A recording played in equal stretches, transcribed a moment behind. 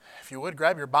If you would,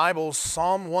 grab your Bibles,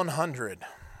 Psalm 100.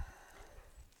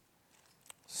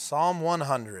 Psalm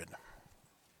 100.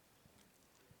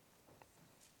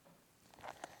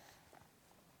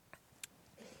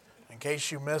 In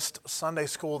case you missed Sunday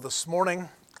school this morning,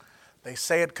 they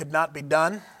say it could not be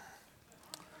done.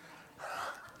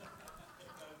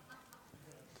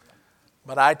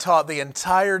 But I taught the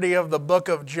entirety of the book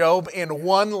of Job in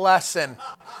one lesson.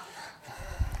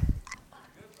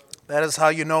 That is how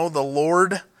you know the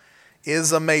Lord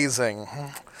is amazing.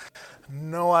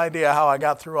 No idea how I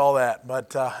got through all that,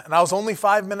 but and I was only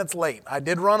 5 minutes late. I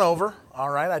did run over, all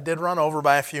right. I did run over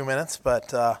by a few minutes, but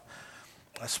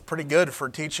that's pretty good for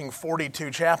teaching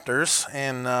 42 chapters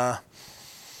in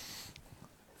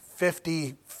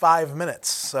 55 minutes.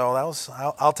 So that was,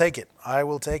 I'll take it. I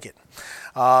will take it.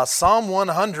 Psalm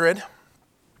 100,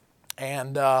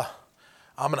 and I'm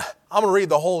gonna read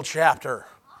the whole chapter.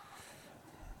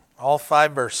 All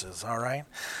 5 verses, all right?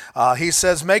 He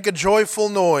says, "Make a joyful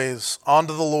noise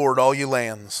unto the Lord, all you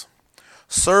lands.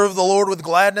 Serve the Lord with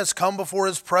gladness. Come before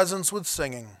his presence with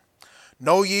singing.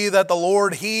 Know ye that the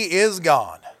Lord, he is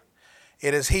God.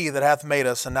 It is he that hath made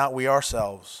us, and not we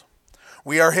ourselves.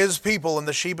 We are his people, and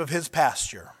the sheep of his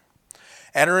pasture.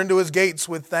 Enter into his gates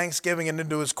with thanksgiving, and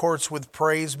into his courts with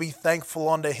praise. Be thankful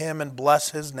unto him, and bless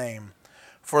his name.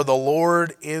 For the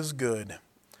Lord is good.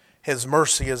 His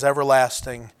mercy is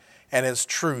everlasting, and his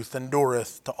truth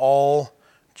endureth to all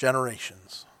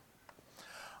generations."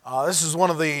 This is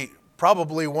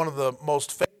probably one of the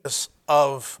most famous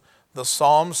of the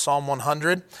Psalms, Psalm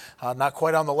 100. Not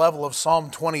quite on the level of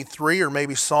Psalm 23 or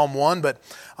maybe Psalm 1, but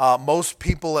most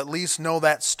people at least know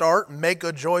that start. Make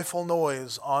a joyful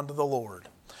noise unto the Lord.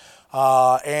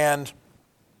 And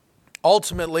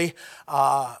ultimately,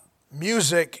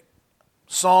 music,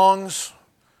 songs,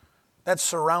 that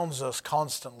surrounds us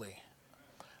constantly.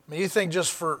 I mean, you think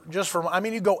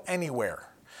you go anywhere.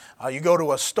 You go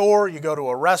to a store, you go to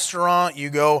a restaurant, you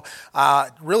go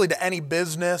really to any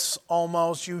business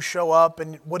almost. You show up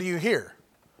and what do you hear?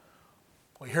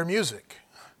 Well, you hear music.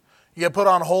 You get put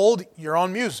on hold, you're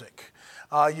on music.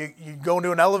 You go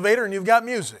into an elevator and you've got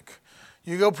music.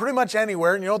 You go pretty much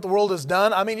anywhere and you know what the world has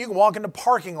done? I mean, you can walk into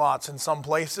parking lots in some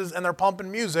places and they're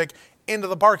pumping music into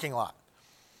the parking lot.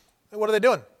 What are they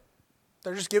doing?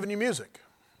 They're just giving you music.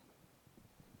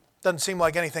 Doesn't seem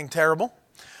like anything terrible.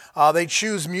 They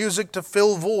choose music to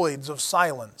fill voids of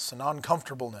silence and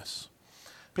uncomfortableness.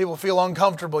 People feel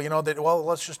uncomfortable,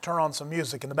 let's just turn on some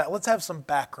music in the back. Let's have some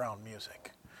background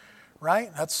music,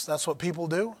 right? That's what people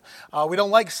do. We don't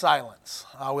like silence.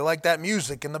 We like that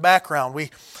music in the background.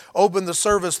 We opened the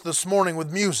service this morning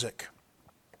with music.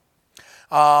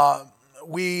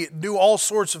 We do all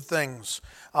sorts of things,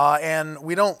 and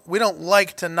we don't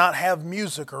like to not have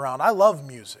music around. I love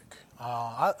music.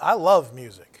 I love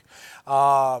music.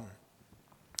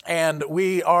 And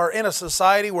we are in a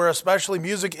society where especially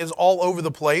music is all over the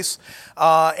place.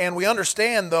 And we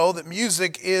understand, though, that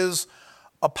music is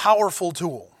a powerful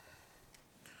tool.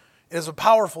 It is a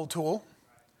powerful tool.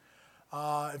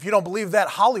 If you don't believe that,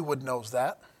 Hollywood knows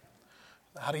that.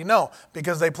 How do you know?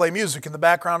 Because they play music in the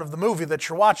background of the movie that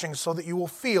you're watching so that you will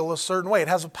feel a certain way. It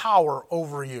has a power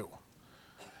over you.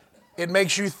 It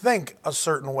makes you think a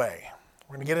certain way.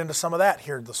 We're going to get into some of that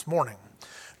here this morning.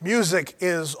 Music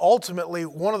is ultimately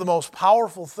one of the most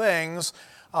powerful things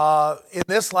in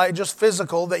this life, just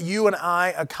physical, that you and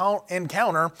I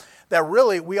encounter that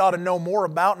really we ought to know more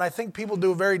about. And I think people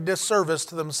do a very disservice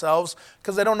to themselves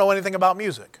because they don't know anything about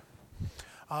music.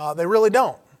 They really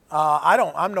don't.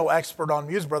 I'm no expert on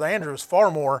music. Brother Andrew is far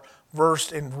more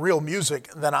versed in real music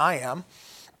than I am.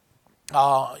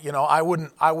 I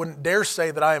wouldn't dare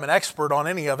say that I am an expert on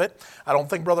any of it. I don't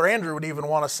think Brother Andrew would even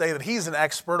want to say that he's an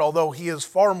expert, although he is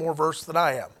far more versed than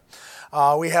I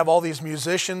am. We have all these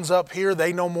musicians up here.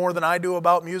 They know more than I do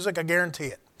about music, I guarantee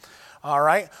it. All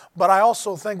right? But I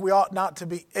also think we ought not to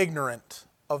be ignorant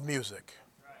of music.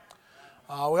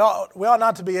 We ought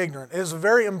not to be ignorant. It is a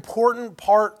very important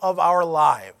part of our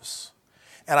lives.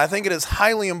 And I think it is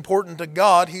highly important to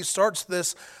God. He starts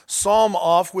this psalm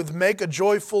off with, "Make a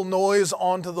joyful noise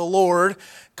unto the Lord.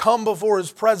 Come before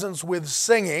his presence with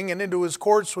singing, and into his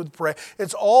courts with praise."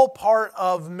 It's all part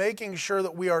of making sure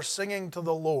that we are singing to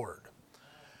the Lord.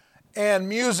 And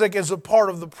music is a part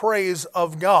of the praise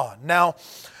of God. Now,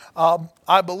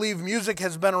 I believe music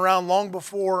has been around long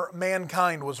before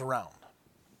mankind was around.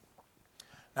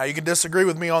 Now, you can disagree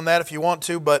with me on that if you want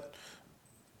to, but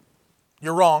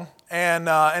you're wrong. And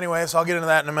anyways, I'll get into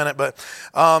that in a minute, but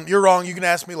you're wrong. You can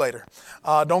ask me later.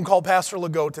 Don't call Pastor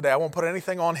Legault today. I won't put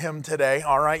anything on him today,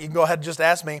 all right? You can go ahead and just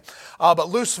ask me. But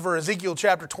Lucifer, Ezekiel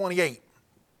chapter 28,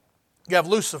 you have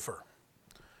Lucifer.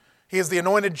 He is the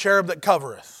anointed cherub that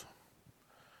covereth.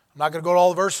 I'm not going to go to all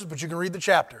the verses, but you can read the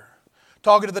chapter.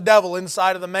 Talking to the devil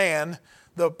inside of the man,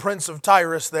 the prince of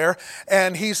Tyrus there,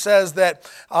 and he says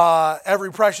that every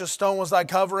precious stone was thy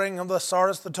covering, of the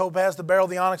sardis, the topaz, the beryl,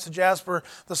 the onyx, the jasper,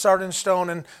 the sardine stone,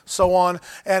 and so on.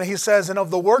 And he says, and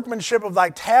of the workmanship of thy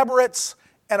tabrets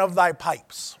and of thy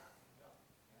pipes.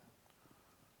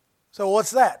 So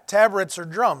what's that? Tabrets are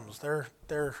drums. They're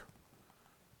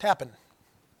tapping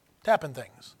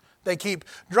things. They keep,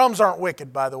 drums aren't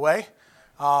wicked, by the way.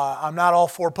 I'm not all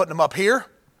for putting them up here.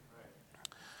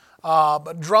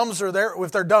 But drums are there.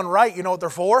 If they're done right, you know what they're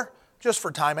for? Just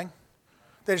for timing.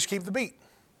 They just keep the beat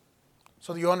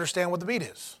so that you understand what the beat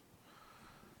is.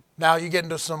 Now you get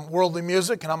into some worldly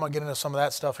music, and I'm going to get into some of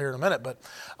that stuff here in a minute, but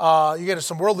you get into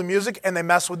some worldly music and they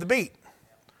mess with the beat.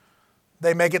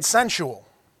 They make it sensual.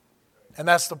 And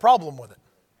that's the problem with it.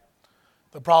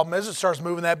 The problem is it starts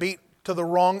moving that beat to the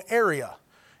wrong area.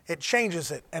 It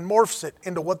changes it and morphs it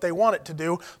into what they want it to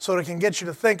do so that it can get you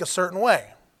to think a certain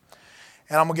way.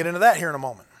 And I'm going to get into that here in a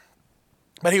moment.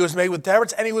 But he was made with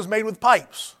tabrets and he was made with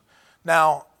pipes.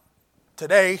 Now,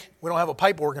 today, we don't have a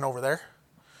pipe organ over there,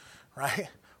 right?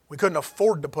 We couldn't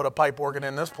afford to put a pipe organ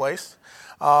in this place,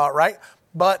 right?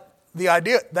 But the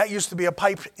idea, that used to be a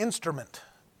pipe instrument,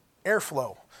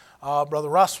 airflow. Brother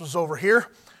Russ was over here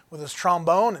with his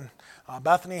trombone, and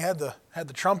Bethany had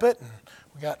the trumpet, and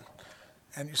we got.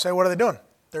 And you say, what are they doing?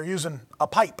 They're using a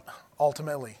pipe,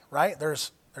 ultimately, right?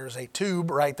 There's a tube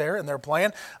right there, and they're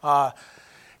playing.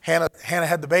 Hannah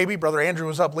had the baby. Brother Andrew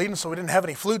was up leading, so we didn't have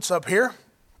any flutes up here,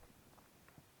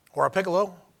 or a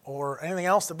piccolo, or anything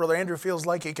else that Brother Andrew feels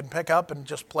like he can pick up and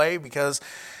just play, because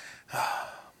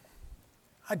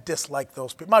I dislike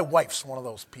those people. My wife's one of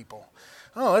those people.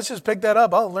 Oh, let's just pick that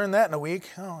up. I'll learn that in a week.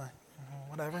 Oh,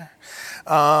 whatever.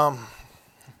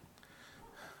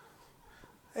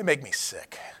 They make me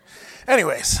sick.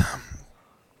 Anyways,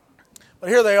 but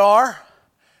here they are.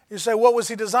 You say, what was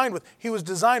he designed with? He was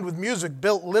designed with music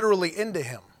built literally into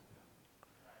him.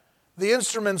 The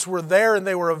instruments were there and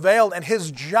they were availed, and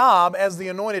his job as the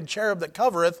anointed cherub that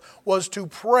covereth was to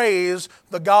praise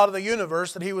the God of the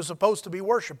universe that he was supposed to be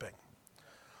worshiping.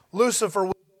 Lucifer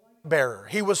was the light bearer.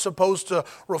 He was supposed to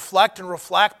refract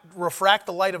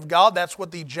the light of God. That's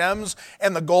what the gems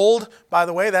and the gold, by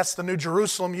the way, that's the New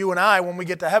Jerusalem, you and I, when we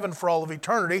get to heaven for all of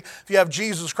eternity. If you have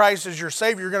Jesus Christ as your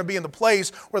Savior, you're going to be in the place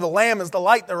where the Lamb is the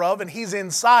light thereof, and He's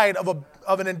inside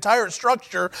of an entire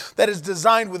structure that is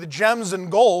designed with gems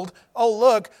and gold. Oh,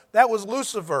 look, that was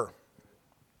Lucifer.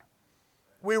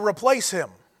 We replace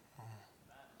him.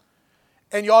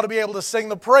 And you ought to be able to sing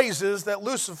the praises that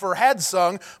Lucifer had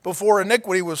sung before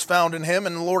iniquity was found in him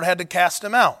and the Lord had to cast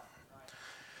him out.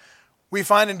 We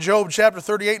find in Job chapter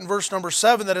 38 and verse number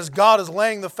 7 that as God is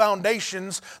laying the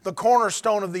foundations, the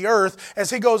cornerstone of the earth, as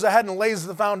He goes ahead and lays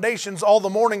the foundations, all the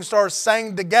morning stars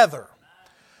sang together.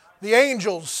 The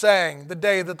angels sang the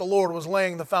day that the Lord was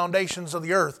laying the foundations of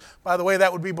the earth. By the way,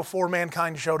 that would be before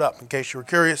mankind showed up, in case you were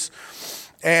curious.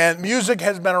 And music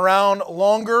has been around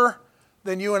longer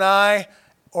than you and I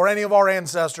or any of our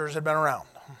ancestors had been around.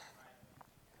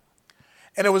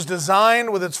 And it was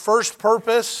designed with its first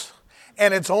purpose,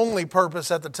 and its only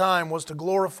purpose at the time was to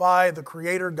glorify the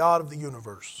Creator God of the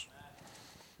universe.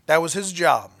 That was His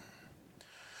job.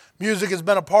 Music has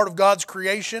been a part of God's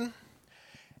creation,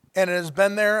 and it has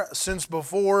been there since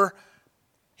before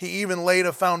He even laid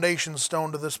a foundation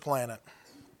stone to this planet.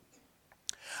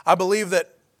 I believe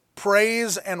that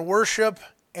praise and worship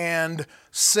and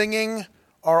singing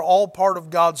are all part of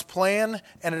God's plan,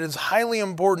 and it is highly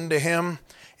important to Him,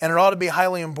 and it ought to be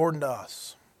highly important to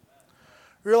us.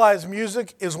 Realize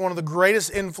music is one of the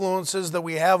greatest influences that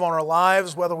we have on our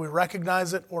lives, whether we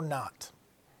recognize it or not.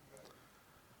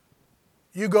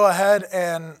 You go ahead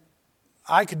and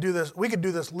we could do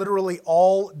this literally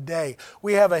all day.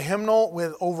 We have a hymnal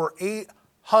with over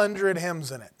 800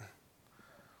 hymns in it.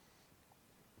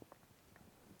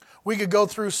 We could go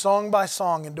through song by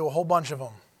song and do a whole bunch of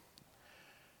them.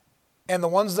 And the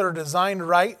ones that are designed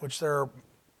right, which there are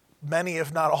many,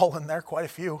 if not all in there, quite a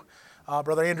few.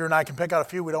 Brother Andrew and I can pick out a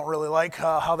few we don't really like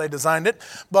how they designed it.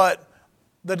 But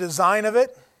the design of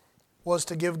it was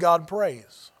to give God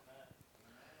praise.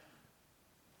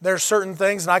 There's certain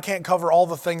things, and I can't cover all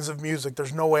the things of music.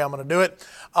 There's no way I'm going to do it.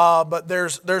 But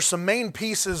there's some main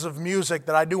pieces of music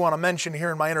that I do want to mention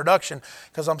here in my introduction,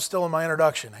 because I'm still in my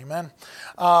introduction. Amen?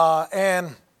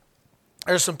 And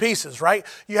there's some pieces, right?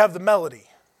 You have the melody.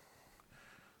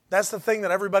 That's the thing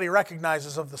that everybody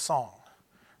recognizes of the song,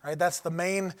 right? That's the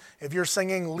main. If you're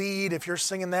singing lead, if you're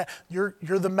singing that, you're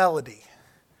the melody.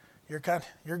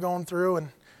 You're going through and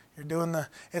you're doing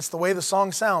it's the way the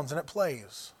song sounds and it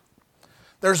plays.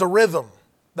 There's a rhythm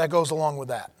that goes along with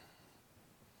that.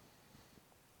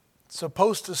 It's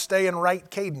supposed to stay in right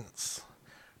cadence,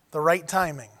 the right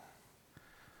timing.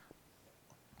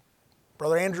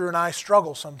 Brother Andrew and I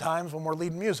struggle sometimes when we're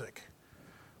leading music.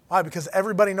 Why? Because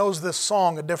everybody knows this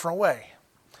song a different way.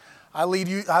 I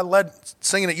led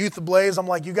singing at Youth Ablaze. I'm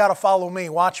like, you got to follow me,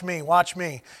 watch me, watch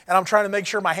me. And I'm trying to make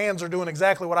sure my hands are doing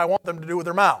exactly what I want them to do with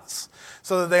their mouths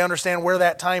so that they understand where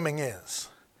that timing is.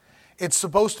 It's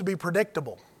supposed to be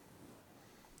predictable.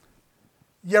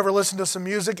 You ever listen to some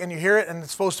music and you hear it and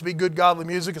it's supposed to be good, godly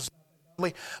music? It's not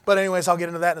godly. But anyways, I'll get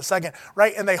into that in a second.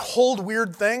 Right? And they hold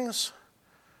weird things.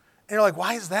 And you're like,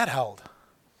 why is that held?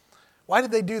 Why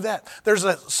did they do that? There's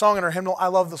a song in our hymnal. I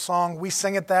love the song. We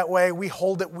sing it that way. We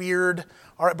hold it weird.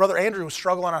 All right, Brother Andrew was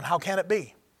struggling on how can it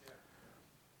be?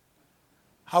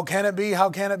 How can it be? How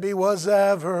can it be? Was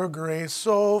ever grace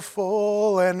so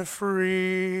full and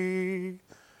free?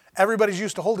 Everybody's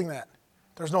used to holding that.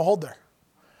 There's no hold there.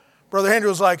 Brother Andrew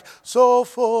was like, so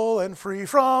full and free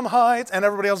from heights. And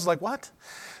everybody else was like, what?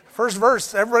 First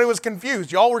verse, everybody was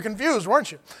confused. Y'all were confused,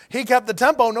 weren't you? He kept the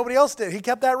tempo. Nobody else did. He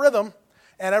kept that rhythm.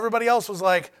 And everybody else was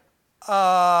like,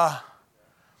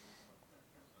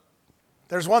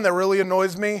 there's one that really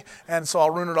annoys me, and so I'll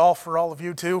ruin it all for all of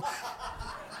you too.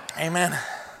 Amen.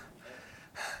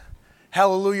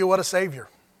 Hallelujah, what a Savior.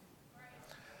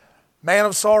 Man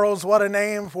of sorrows, what a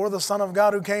name for the Son of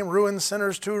God who came, ruined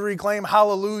sinners to reclaim.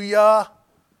 Hallelujah.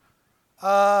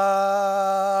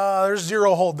 There's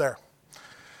zero hold there.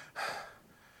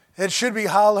 It should be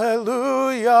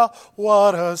hallelujah,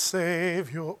 what a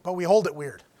Savior. But we hold it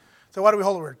weird. So why do we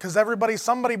hold it weird? Because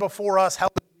somebody before us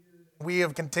held it weird. We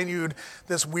have continued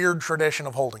this weird tradition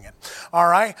of holding it. All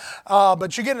right?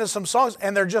 But you get into some songs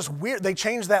and they're just weird. They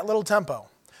change that little tempo.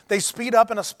 They speed up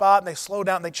in a spot and they slow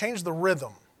down. They change the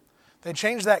rhythm. They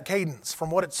change that cadence from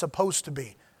what it's supposed to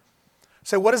be.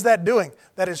 So what is that doing?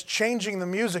 That is changing the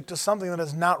music to something that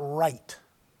is not right.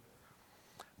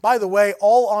 By the way,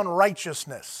 all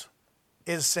unrighteousness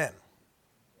is sin.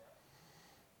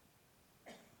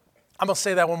 I'm going to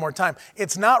say that one more time.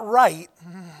 It's not right,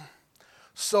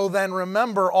 so then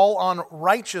remember all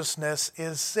unrighteousness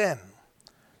is sin,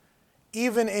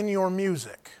 even in your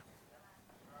music.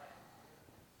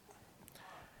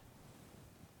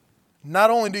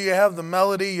 Not only do you have the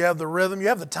melody, you have the rhythm, you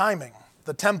have the timing,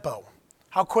 the tempo,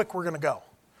 how quick we're going to go.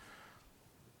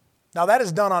 Now that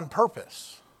is done on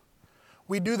purpose.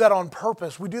 We do that on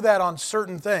purpose. We do that on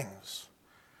certain things.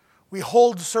 We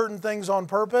hold certain things on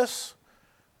purpose,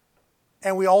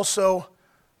 and we also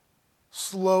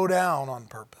slow down on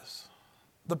purpose.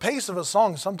 The pace of a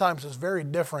song sometimes is very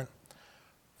different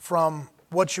from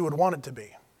what you would want it to be.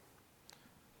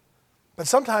 But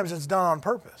sometimes it's done on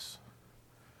purpose.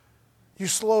 You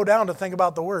slow down to think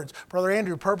about the words. Brother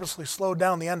Andrew purposely slowed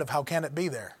down the end of How Can It Be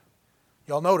there.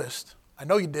 Y'all noticed. I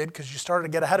know you did because you started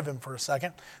to get ahead of him for a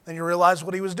second. Then you realized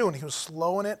what he was doing. He was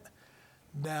slowing it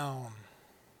down.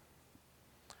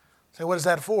 Say, what is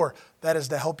that for? That is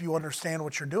to help you understand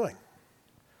what you're doing.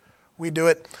 We do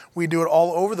it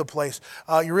all over the place.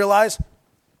 You realize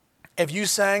if you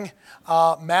sang,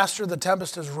 Master, the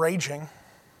Tempest is Raging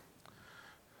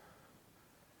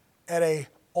at a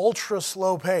ultra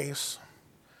slow pace,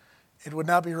 it would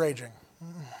not be raging.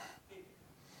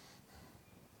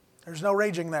 There's no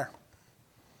raging there.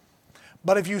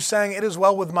 But if you sang, It Is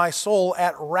Well With My Soul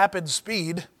at rapid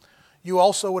speed, you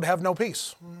also would have no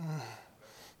peace.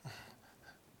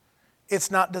 It's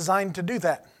not designed to do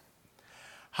that.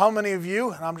 How many of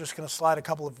you, and I'm just going to slide a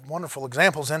couple of wonderful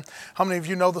examples in, how many of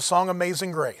you know the song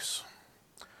Amazing Grace?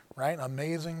 Right?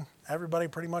 Amazing. Everybody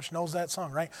pretty much knows that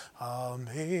song, right?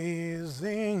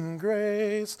 Amazing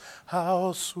grace,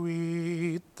 how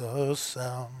sweet the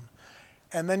sound.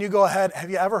 And then you go ahead. Have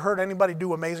you ever heard anybody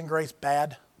do Amazing Grace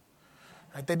bad?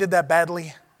 Right? They did that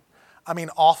badly. I mean,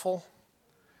 awful.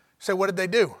 So what did they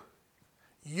do?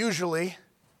 Usually,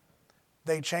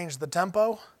 they changed the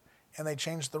tempo and they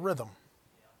changed the rhythm.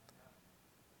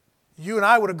 You and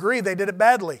I would agree they did it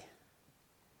badly.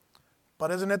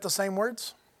 But isn't it the same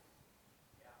words?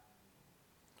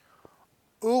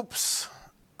 Oops,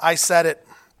 I said it.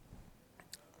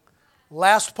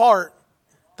 Last part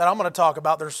that I'm going to talk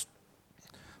about, there's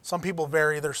some people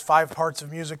vary. There's 5 parts of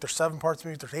music, there's 7 parts of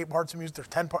music, there's 8 parts of music, there's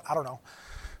 10 parts, I don't know.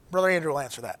 Brother Andrew will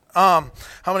answer that. How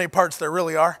many parts there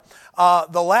really are.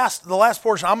 The last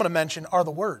portion I'm going to mention are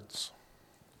the words.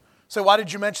 So why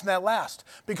did you mention that last?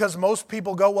 Because most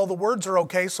people go, well, the words are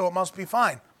okay, so it must be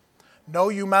fine. No,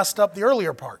 you messed up the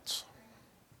earlier parts.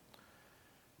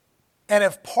 And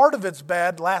if part of it's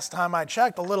bad, last time I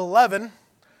checked, a little leaven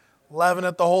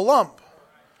it the whole lump.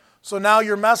 So now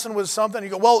you're messing with something. You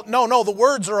go, well, no, the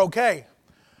words are okay.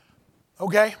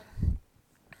 Okay?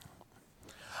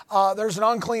 There's an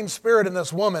unclean spirit in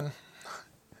this woman.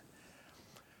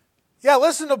 Yeah,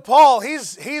 listen to Paul.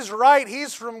 He's right.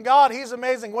 He's from God. He's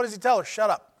amazing. What does he tell her? Shut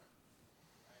up.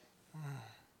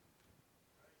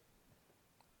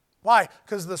 Why?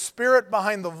 Because the spirit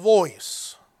behind the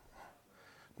voice,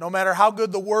 no matter how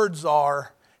good the words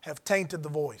are, have tainted the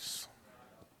voice.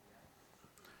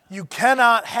 You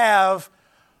cannot have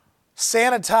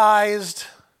sanitized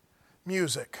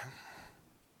music.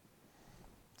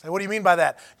 Say, what do you mean by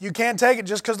that? You can't take it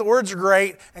just because the words are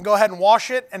great and go ahead and wash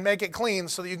it and make it clean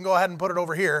so that you can go ahead and put it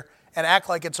over here and act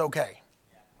like it's okay.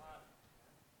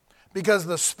 Because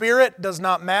the spirit does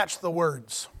not match the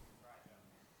words.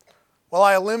 Well,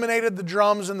 I eliminated the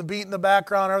drums and the beat in the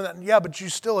background and everything. Yeah, but you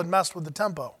still had messed with the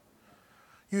tempo.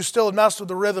 You still had messed with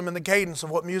the rhythm and the cadence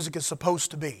of what music is supposed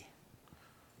to be.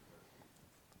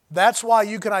 That's why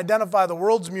you can identify the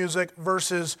world's music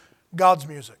versus God's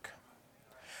music.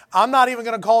 I'm not even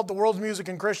going to call it the world's music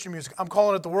and Christian music. I'm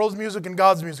calling it the world's music and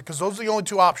God's music because those are the only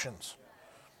two options.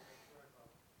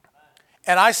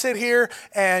 And I sit here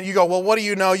and you go, well, what do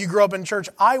you know? You grew up in church.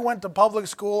 I went to public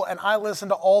school and I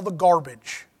listened to all the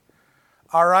garbage.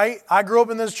 All right? I grew up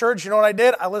in this church. You know what I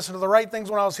did? I listened to the right things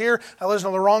when I was here. I listened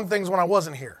to the wrong things when I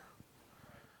wasn't here.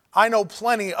 I know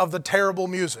plenty of the terrible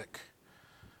music.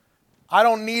 I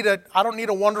don't need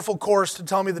a wonderful course to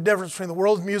tell me the difference between the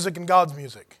world's music and God's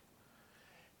music.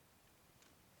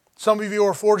 Some of you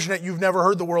are fortunate you've never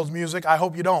heard the world's music. I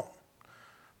hope you don't.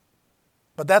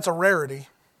 But that's a rarity.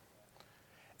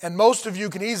 And most of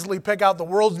you can easily pick out the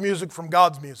world's music from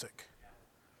God's music.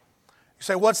 You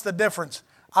say, what's the difference?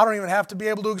 I don't even have to be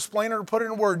able to explain it or put it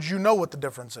in words. You know what the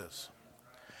difference is.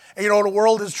 And you know what the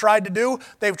world has tried to do?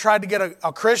 They've tried to get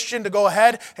a Christian to go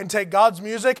ahead and take God's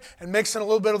music and mix in a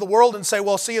little bit of the world and say,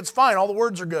 well, see, it's fine. All the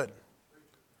words are good.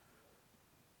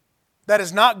 That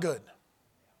is not good.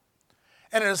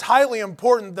 And it is highly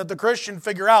important that the Christian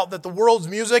figure out that the world's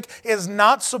music is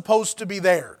not supposed to be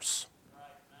theirs.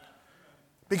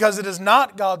 Because it is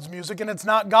not God's music and it's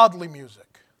not godly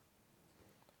music.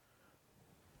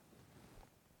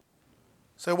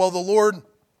 Say, well, the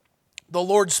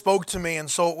Lord spoke to me and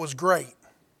so it was great.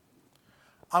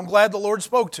 I'm glad the Lord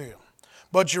spoke to you.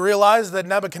 But you realize that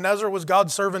Nebuchadnezzar was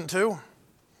God's servant too?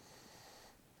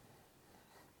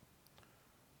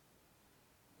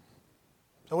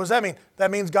 So what does that mean?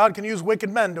 That means God can use wicked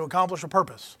men to accomplish a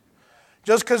purpose.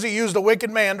 Just because he used a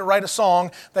wicked man to write a song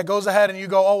that goes ahead and you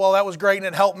go, oh, well, that was great and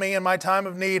it helped me in my time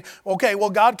of need. Okay, well,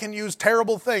 God can use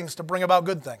terrible things to bring about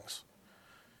good things.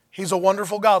 He's a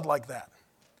wonderful God like that.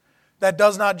 That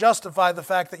does not justify the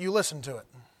fact that you listen to it.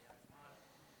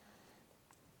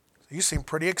 You seem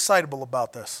pretty excitable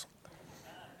about this.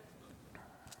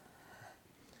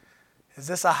 Is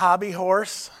this a hobby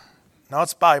horse? No,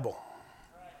 it's Bible.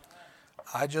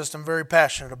 I just am very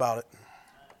passionate about it.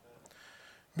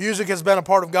 Music has been a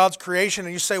part of God's creation,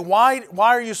 and you say, why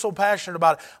are you so passionate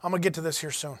about it? I'm going to get to this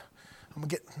here soon.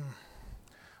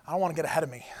 I don't want to get ahead of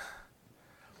me.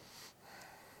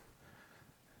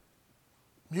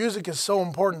 Music is so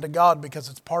important to God because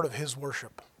it's part of His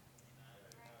worship.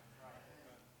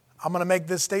 I'm going to make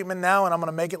this statement now and I'm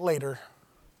going to make it later.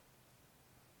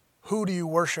 Who do you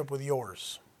worship with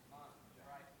yours?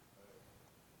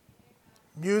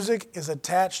 Music is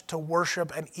attached to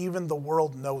worship and even the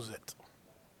world knows it.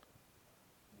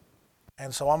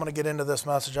 And so I'm going to get into this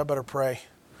message. I better pray.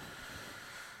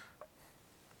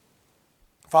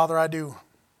 Father,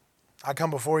 I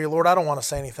come before you, Lord. I don't want to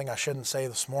say anything I shouldn't say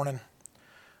this morning.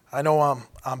 I know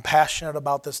I'm passionate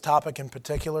about this topic in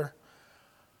particular.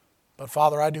 But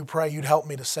Father, I do pray you'd help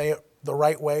me to say it the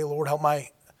right way. Lord, help my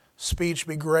speech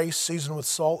be grace, seasoned with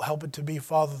salt. Help it to be,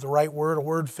 Father, the right word, a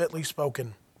word fitly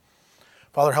spoken.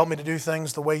 Father, help me to do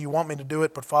things the way you want me to do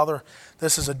it. But Father,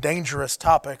 this is a dangerous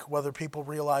topic, whether people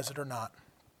realize it or not.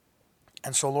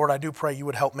 And so, Lord, I do pray you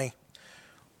would help me.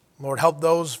 Lord, help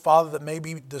those, Father, that may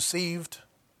be deceived,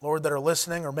 Lord, that are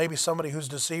listening, or maybe somebody who's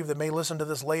deceived that may listen to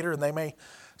this later and they may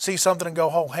see something and go,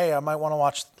 oh, hey, I might want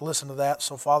to listen to that.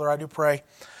 So, Father, I do pray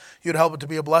you'd help it to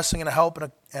be a blessing and a help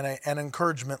and an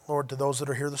encouragement, Lord, to those that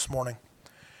are here this morning.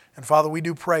 And Father, we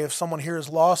do pray if someone here is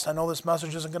lost, I know this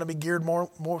message isn't going to be geared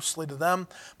mostly to them,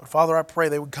 but Father, I pray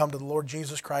they would come to the Lord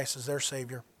Jesus Christ as their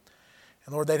Savior.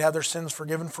 And Lord, they'd have their sins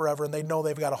forgiven forever, and they'd know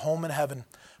they've got a home in heaven.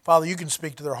 Father, you can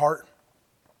speak to their heart.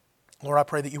 Lord, I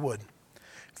pray that you would.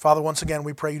 Father, once again,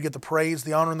 we pray you get the praise,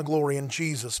 the honor, and the glory in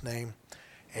Jesus' name.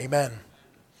 Amen.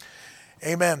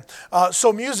 Amen.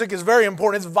 So music is very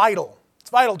important. It's vital. It's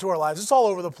vital to our lives. It's all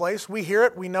over the place. We hear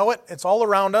it. We know it. It's all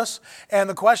around us. And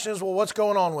the question is, well, what's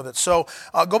going on with it? So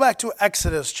go back to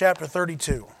Exodus chapter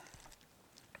 32.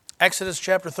 Exodus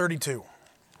chapter 32.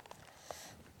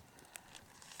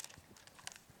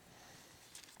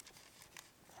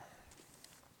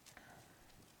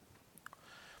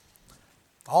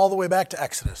 all the way back to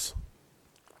Exodus.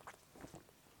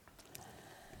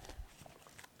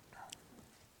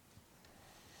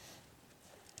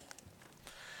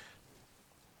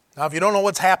 Now, if you don't know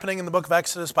what's happening in the book of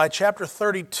Exodus, by chapter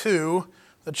 32,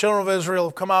 the children of Israel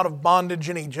have come out of bondage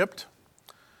in Egypt.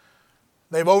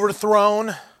 They've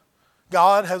overthrown,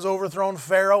 God has overthrown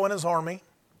Pharaoh and his army.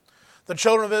 The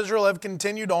children of Israel have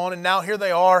continued on, and now here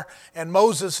they are, and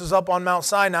Moses is up on Mount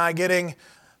Sinai getting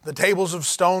the tables of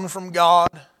stone from God.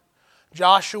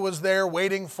 Joshua's there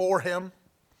waiting for him.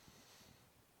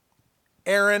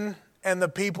 Aaron and the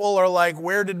people are like,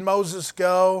 where did Moses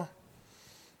go?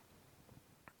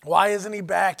 Why isn't he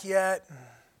back yet?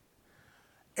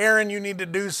 Aaron, you need to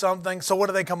do something. So what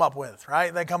do they come up with,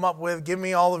 right? They come up with, give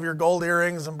me all of your gold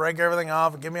earrings and break everything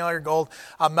off and give me all your gold.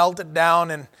 I'll melt it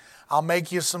down and I'll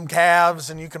make you some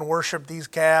calves and you can worship these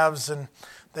calves. And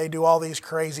they do all these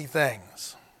crazy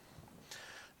things.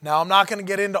 Now, I'm not going to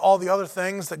get into all the other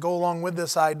things that go along with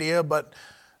this idea, but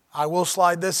I will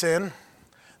slide this in.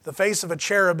 The face of a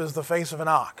cherub is the face of an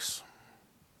ox.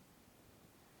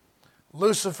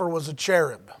 Lucifer was a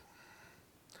cherub.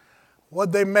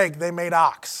 What'd they make? They made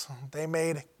ox. They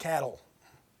made cattle.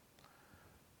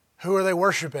 Who are they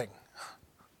worshiping?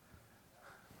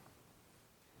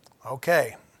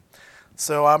 Okay,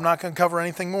 so I'm not going to cover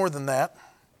anything more than that,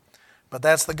 but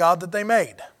that's the God that they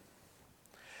made.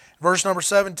 Verse number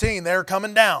 17, they're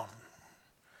coming down.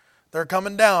 They're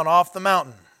coming down off the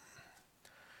mountain.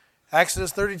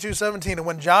 Exodus 32:17, and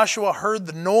when Joshua heard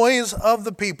the noise of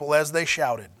the people as they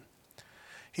shouted,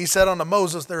 he said unto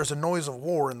Moses, there is a noise of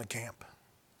war in the camp.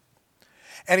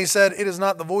 And he said, it is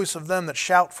not the voice of them that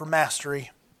shout for mastery,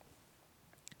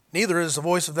 neither is the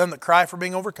voice of them that cry for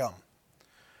being overcome,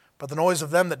 but the noise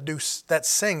of them that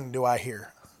sing do I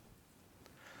hear.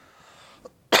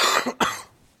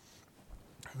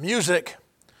 Music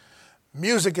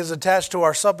is attached to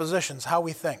our suppositions, how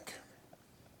we think.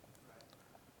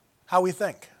 How we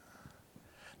think.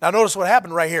 Now notice what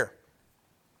happened right here.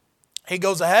 He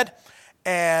goes ahead,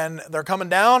 and they're coming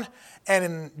down, and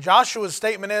in Joshua's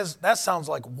statement is, that sounds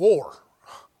like war.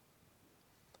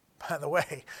 By the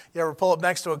way, you ever pull up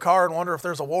next to a car and wonder if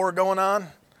there's a war going on?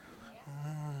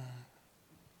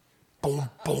 Boom,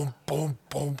 boom, boom,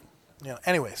 boom.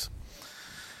 Anyways.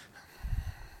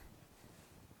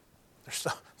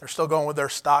 They're still going with their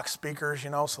stock speakers,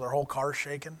 so their whole car's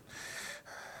shaking.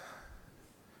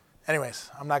 Anyways,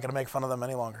 I'm not going to make fun of them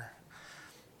any longer.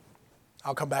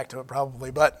 I'll come back to it probably,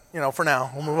 but, for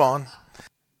now, we'll move on.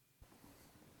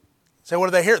 So what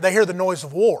do they hear? They hear the noise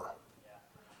of war.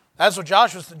 That's what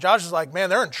Joshua's like, man,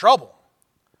 they're in trouble.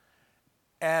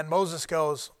 And Moses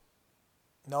goes,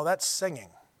 no, that's singing.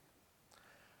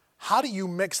 How do you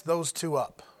mix those two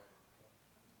up?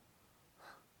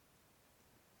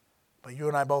 But you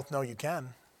and I both know you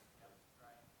can.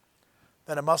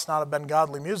 Then it must not have been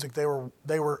godly music. They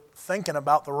were thinking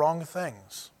about the wrong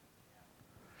things.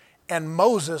 And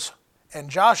Moses and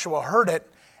Joshua heard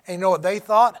it, and you know what they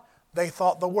thought? They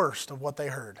thought the worst of what they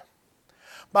heard.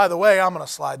 By the way, I'm going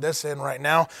to slide this in right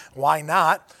now. Why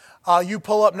not? You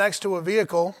pull up next to a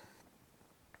vehicle,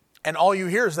 and all you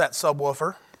hear is that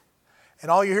subwoofer,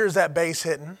 and all you hear is that bass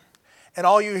hitting, and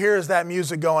all you hear is that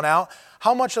music going out.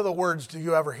 How much of the words do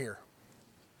you ever hear?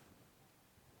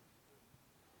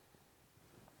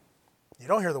 You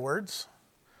don't hear the words.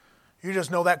 You just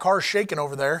know that car's shaking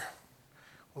over there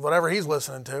with whatever he's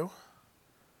listening to.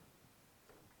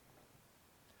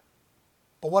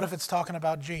 But what if it's talking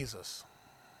about Jesus?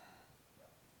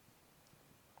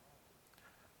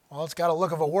 Well, it's got a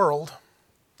look of a world,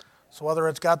 so whether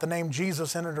it's got the name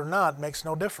Jesus in it or not makes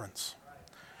no difference.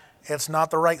 It's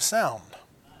not the right sound.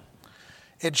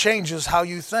 It changes how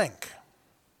you think.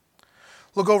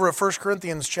 Look over at 1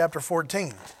 Corinthians chapter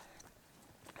 14.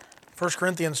 1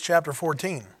 Corinthians chapter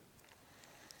 14.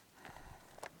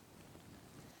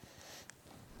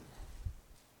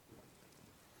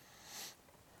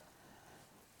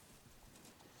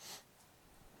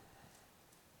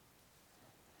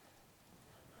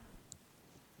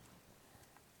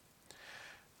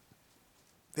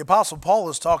 The Apostle Paul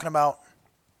is talking about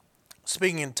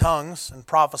speaking in tongues and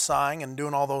prophesying and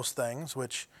doing all those things,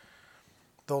 which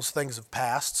those things have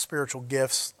passed. Spiritual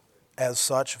gifts as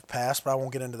such have passed, but I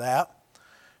won't get into that.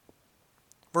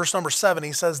 Verse number 7,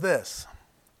 he says this,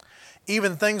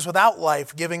 even things without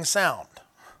life giving sound.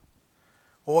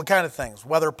 Well, what kind of things?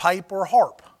 Whether pipe or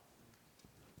harp.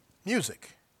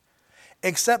 Music.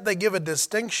 Except they give a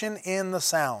distinction in the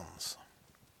sounds.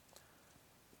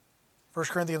 1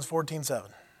 Corinthians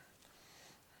 14:7.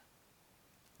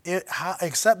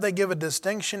 Except they give a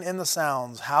distinction in the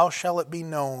sounds, how shall it be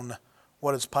known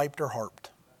what is piped or harped?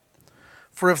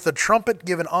 For if the trumpet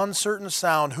give an uncertain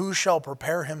sound, who shall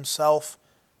prepare himself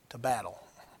to battle?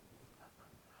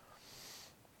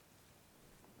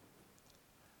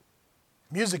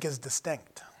 Music is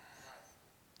distinct,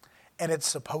 and it's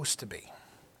supposed to be.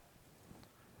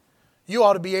 You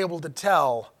ought to be able to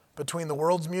tell between the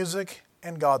world's music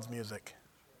and God's music.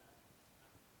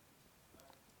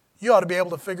 You ought to be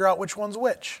able to figure out which one's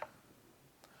which.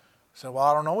 So, well,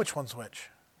 I don't know which one's which.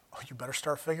 Oh, you better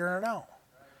start figuring it out.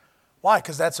 Why?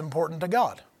 Because that's important to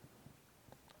God.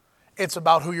 It's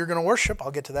about who you're going to worship.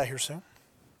 I'll get to that here soon.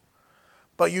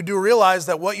 But you do realize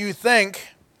that what you think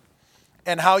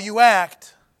and how you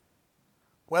act,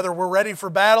 whether we're ready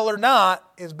for battle or not,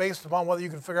 is based upon whether you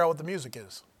can figure out what the music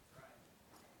is.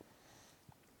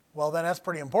 Well, then that's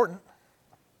pretty important.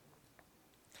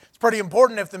 It's pretty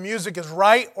important if the music is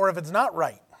right or if it's not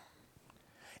right.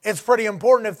 It's pretty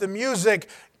important if the music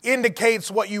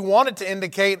indicates what you want it to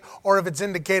indicate or if it's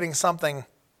indicating something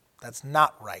that's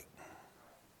not right.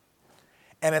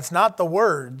 And it's not the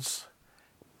words,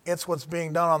 it's what's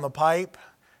being done on the pipe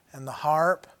and the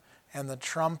harp and the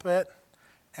trumpet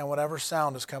and whatever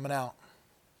sound is coming out.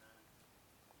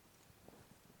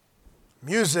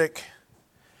 Music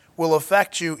will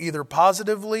affect you either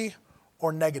positively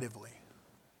or negatively.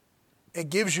 It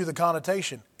gives you the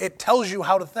connotation. It tells you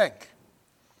how to think.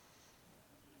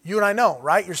 You and I know,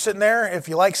 right? You're sitting there, if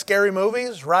you like scary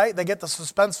movies, right? They get the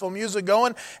suspenseful music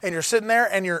going, and you're sitting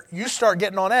there, and you start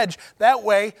getting on edge. That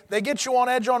way, they get you on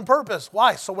edge on purpose.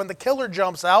 Why? So when the killer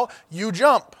jumps out, you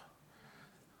jump.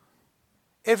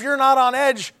 If you're not on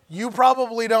edge, you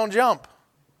probably don't jump.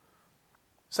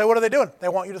 So what are they doing? They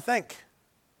want you to think.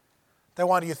 They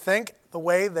want you to think the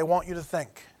way they want you to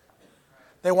think.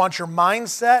 They want your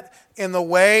mindset in the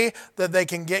way that they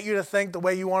can get you to think the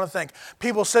way you want to think.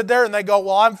 People sit there and they go,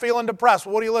 well, I'm feeling depressed.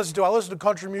 Well, what do you listen to? I listen to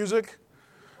country music.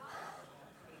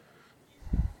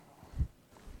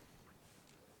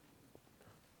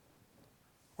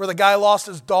 Where the guy lost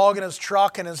his dog and his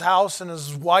truck and his house and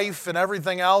his wife and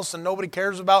everything else, and nobody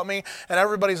cares about me, and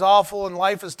everybody's awful and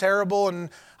life is terrible, and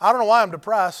I don't know why I'm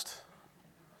depressed.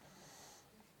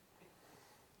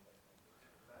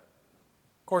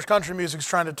 Of course, country music's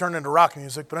trying to turn into rock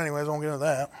music, but anyways, I won't get into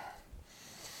that.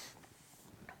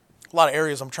 A lot of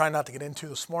areas I'm trying not to get into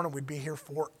this morning. We'd be here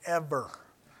forever.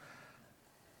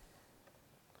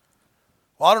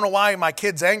 Well, I don't know why my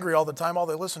kid's angry all the time. All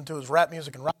they listen to is rap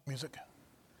music and rock music.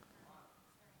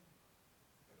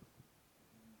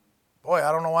 Boy,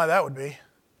 I don't know why that would be.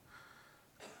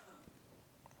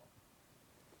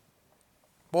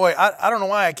 Boy, I don't know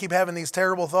why I keep having these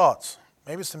terrible thoughts.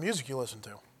 Maybe it's the music you listen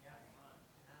to.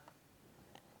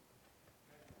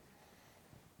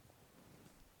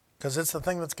 Because it's the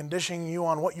thing that's conditioning you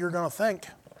on what you're going to think.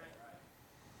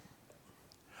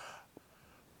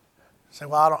 Say,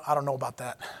 well, I don't know about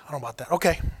that. I don't know about that.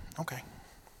 Okay.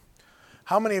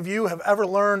 How many of you have ever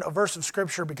learned a verse of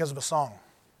Scripture because of a song?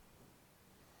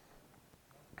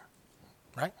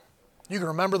 Right? You can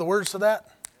remember the words to that.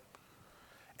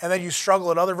 And then you struggle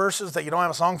at other verses that you don't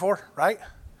have a song for, right?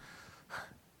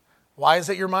 Why is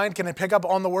it your mind can pick up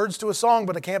on the words to a song,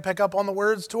 but it can't pick up on the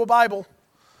words to a Bible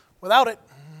without it?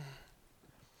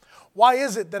 Why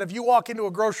is it that if you walk into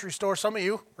a grocery store, some of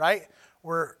you, right,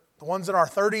 we're the ones in our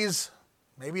 30s,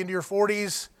 maybe into your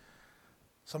 40s,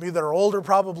 some of you that are older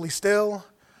probably still,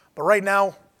 but right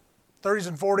now, 30s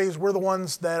and 40s, we're the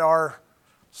ones that are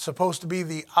supposed to be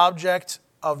the object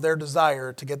of their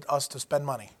desire to get us to spend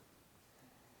money.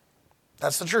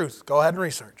 That's the truth. Go ahead and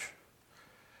research.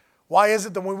 Why is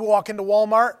it that when we walk into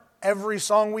Walmart, every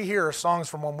song we hear are songs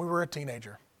from when we were a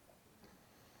teenager?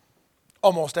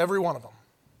 Almost every one of them.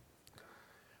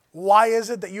 Why is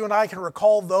it that you and I can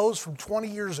recall those from 20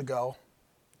 years ago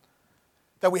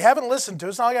that we haven't listened to?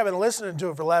 It's not like I've been listening to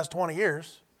it for the last 20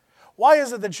 years. Why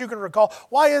is it that you can recall?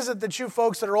 Why is it that you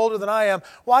folks that are older than I am,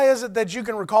 why is it that you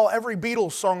can recall every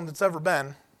Beatles song that's ever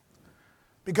been?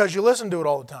 Because you listen to it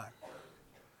all the time.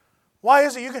 Why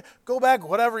is it you can go back,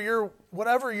 whatever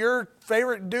your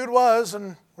favorite dude was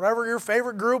and whatever your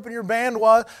favorite group and your band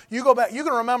was, you go back, you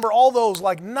can remember all those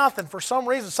like nothing. For some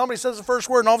reason, somebody says the first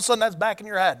word and all of a sudden that's back in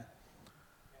your head.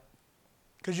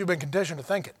 Because you've been conditioned to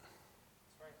think it.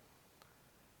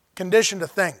 Conditioned to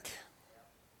think.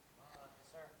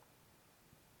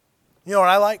 You know what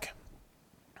I like?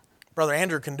 Brother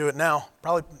Andrew can do it now.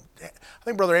 I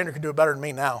think Brother Andrew can do it better than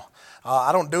me now.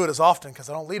 I don't do it as often because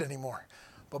I don't lead anymore.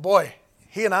 But boy,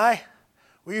 he and I,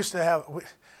 we used to have,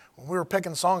 when we were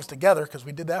picking songs together, because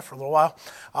we did that for a little while,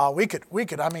 we could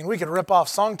rip off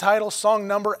song title, song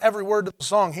number, every word of the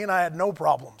song. He and I had no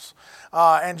problems.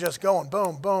 And just going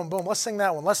boom, boom, boom. Let's sing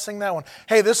that one. Let's sing that one.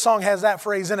 Hey, this song has that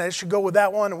phrase in it. It should go with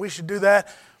that one, and we should do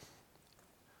that.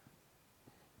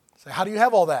 Say, how do you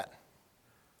have all that?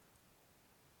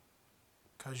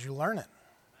 Because you learn it.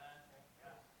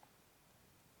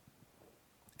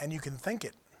 And you can think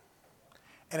it.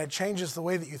 And it changes the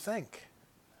way that you think.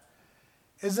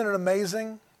 Isn't it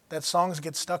amazing that songs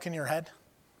get stuck in your head?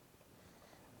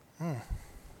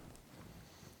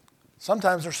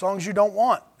 Sometimes they're songs you don't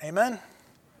want. Amen?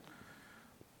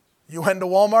 You went to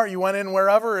Walmart, you went in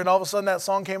wherever, and all of a sudden that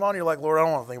song came on, you're like, Lord, I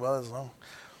don't want to think about this song.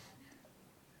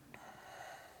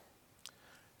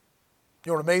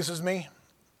 You know what amazes me?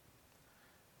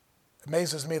 It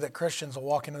amazes me that Christians will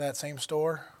walk into that same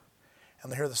store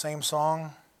and they'll hear the same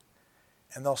song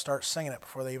and they'll start singing it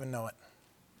before they even know it.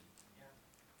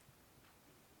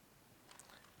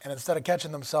 And instead of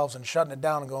catching themselves and shutting it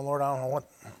down and going, Lord, I don't know what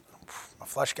my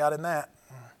flesh got in that,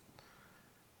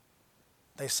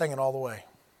 they sing it all the way,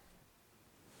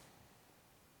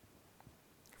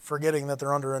 forgetting that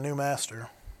they're under a new master.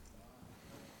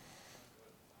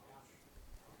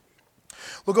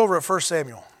 Look over at 1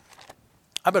 Samuel.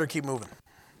 I better keep moving.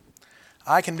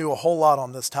 I can do a whole lot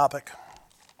on this topic,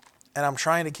 and I'm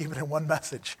trying to keep it in one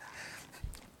message.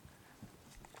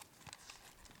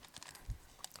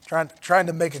 Trying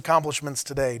to make accomplishments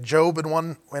today. Job in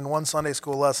one Sunday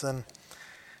school lesson,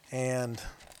 and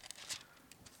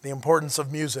the importance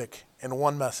of music in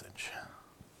one message.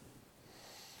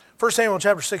 1 Samuel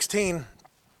chapter 16.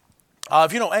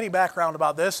 If you know any background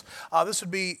about this, this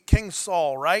would be King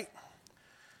Saul, right?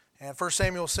 And 1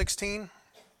 Samuel 16,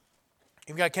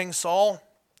 you've got King Saul,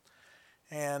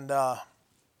 and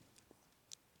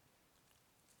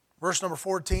verse number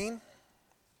 14,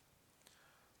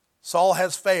 Saul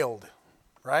has failed,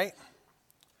 right?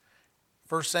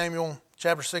 1 Samuel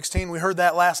chapter 16, we heard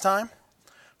that last time.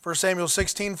 1 Samuel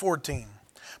 16, 14.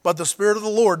 But the Spirit of the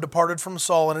Lord departed from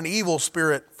Saul, and an evil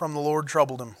spirit from the Lord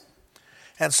troubled him.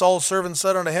 And Saul's servant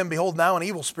said unto him, Behold, now an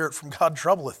evil spirit from God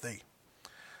troubleth thee.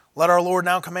 Let our Lord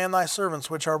now command thy servants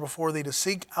which are before thee to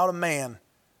seek out a man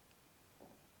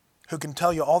who can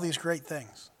tell you all these great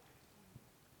things,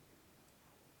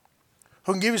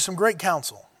 who can give you some great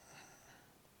counsel.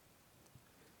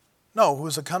 No, who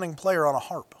is a cunning player on a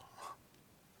harp.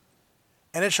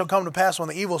 And it shall come to pass when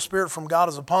the evil spirit from God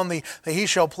is upon thee, that he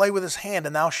shall play with his hand,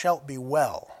 and thou shalt be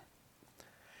well.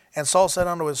 And Saul said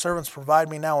unto his servants, Provide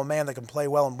me now a man that can play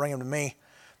well, and bring him to me.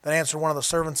 Then answered one of the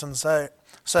servants and said,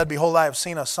 Behold, I have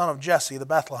seen a son of Jesse the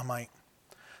Bethlehemite,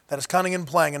 that is cunning in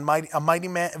playing, and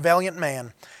valiant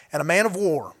man, and a man of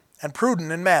war, and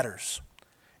prudent in matters,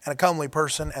 and a comely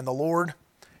person, and the Lord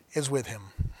is with him.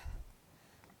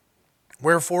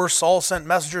 Wherefore Saul sent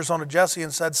messengers unto Jesse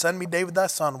and said, Send me David thy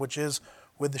son, which is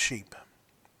with the sheep.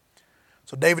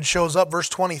 So David shows up, verse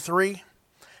 23.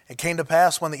 It came to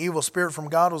pass when the evil spirit from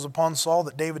God was upon Saul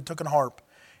that David took an harp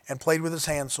and played with his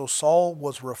hand. So Saul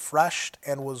was refreshed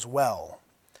and was well,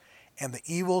 and the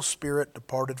evil spirit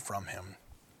departed from him.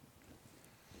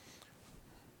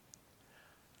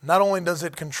 Not only does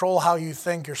it control how you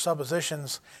think, your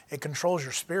suppositions, it controls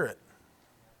your spirit.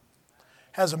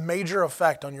 It has a major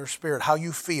effect on your spirit, how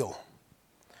you feel.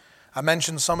 I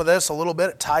mentioned some of this a little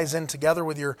bit. It ties in together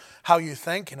with your how you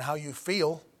think and how you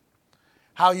feel.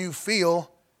 How you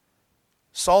feel,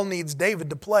 Saul needs David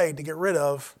to play to get rid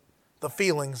of the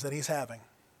feelings that he's having.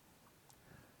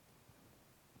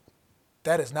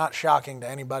 That is not shocking to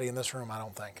anybody in this room, I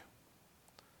don't think.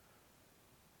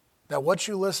 That what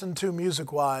you listen to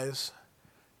music-wise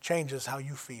changes how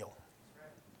you feel.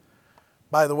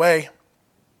 By the way,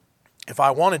 if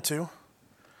I wanted to,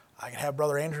 I could have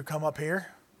Brother Andrew come up here.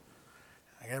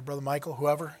 I could have Brother Michael,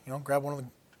 whoever, grab one of the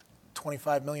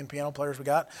 25 million piano players we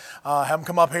got, have them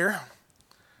come up here.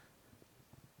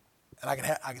 And I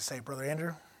could say, Brother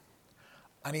Andrew,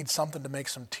 I need something to make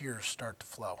some tears start to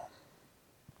flow.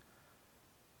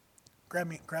 Grab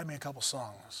me a couple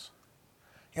songs.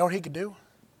 You know what he could do?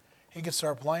 He could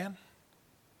start playing,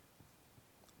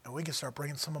 and we could start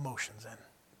bringing some emotions in.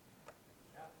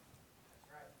 Yeah,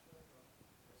 that's right.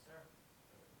 Yes, sir.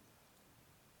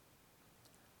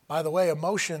 By the way,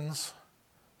 emotions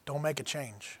don't make a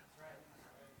change.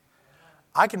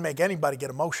 I can make anybody get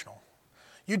emotional.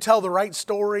 You tell the right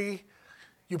story,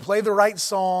 you play the right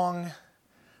song,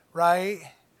 right?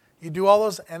 You do all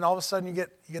those, and all of a sudden you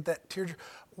get that tear.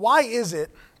 Why is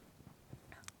it,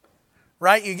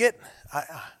 right?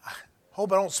 I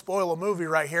hope I don't spoil a movie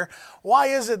right here. Why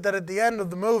is it that at the end of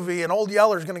the movie, an old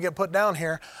Yeller's going to get put down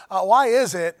here? Why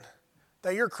is it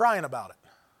that you're crying about it?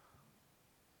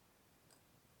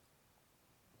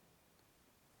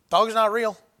 Dog's not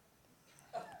real.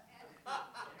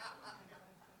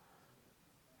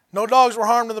 No dogs were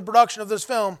harmed in the production of this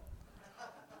film.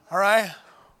 All right?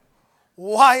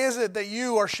 Why is it that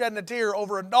you are shedding a tear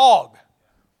over a dog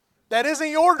that isn't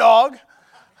your dog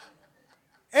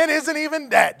and isn't even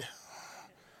dead?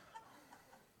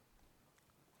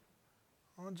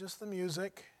 Well, just the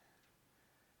music,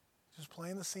 just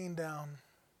playing the scene down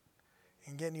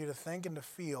and getting you to think and to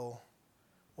feel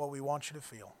what we want you to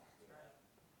feel.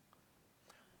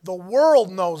 The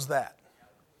world knows that.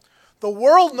 The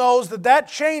world knows that that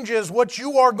changes what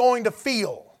you are going to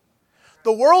feel.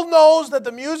 The world knows that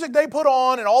the music they put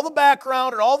on and all the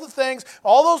background and all the things,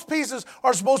 all those pieces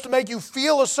are supposed to make you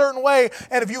feel a certain way.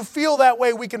 And if you feel that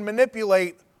way, we can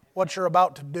manipulate what you're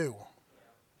about to do.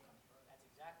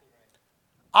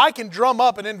 I can drum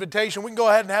up an invitation. We can go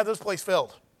ahead and have this place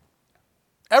filled.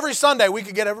 Every Sunday, we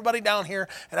could get everybody down here,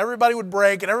 and everybody would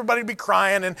break, and everybody would be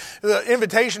crying, and the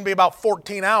invitation would be about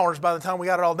 14 hours by the time we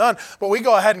got it all done. But we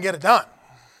go ahead and get it done.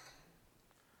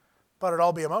 But it'd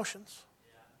all be emotions.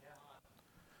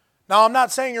 Now, I'm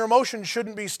not saying your emotions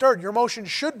shouldn't be stirred. Your emotions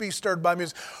should be stirred by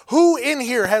music. Who in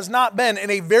here has not been in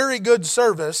a very good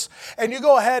service, and you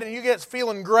go ahead and you get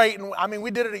feeling great? And I mean,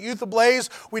 we did it at Youth Ablaze.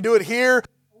 We do it here.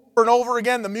 Over and over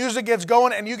again, the music gets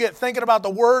going and you get thinking about the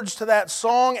words to that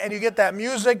song and you get that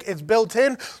music, it's built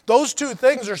in. Those two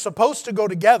things are supposed to go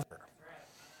together.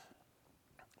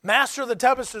 Master of the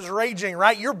Tempest is raging,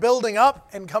 right? You're building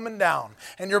up and coming down.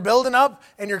 And you're building up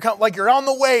and like you're on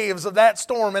the waves of that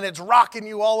storm and it's rocking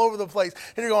you all over the place.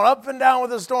 And you're going up and down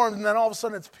with the storms and then all of a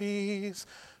sudden it's peace,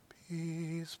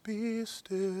 peace, be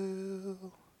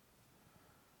still.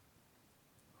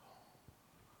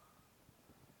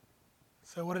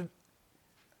 So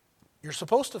you're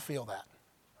supposed to feel that.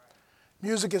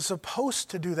 Music is supposed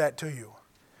to do that to you.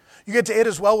 You get to It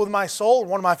Is Well With My Soul,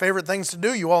 one of my favorite things to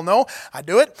do. You all know I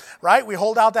do it, right? We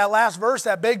hold out that last verse,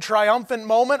 that big triumphant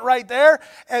moment right there,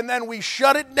 and then we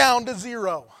shut it down to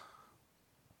zero.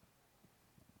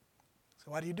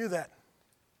 So why do you do that?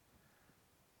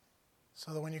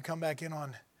 So that when you come back in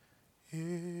on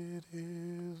It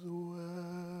Is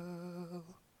Well,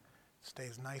 it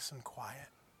stays nice and quiet.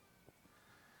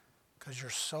 Because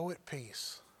you're so at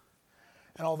peace.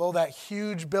 And although that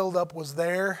huge buildup was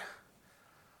there,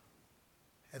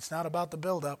 it's not about the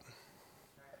buildup.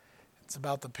 It's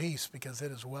about the peace because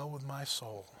it is well with my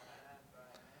soul.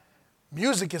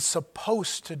 Music is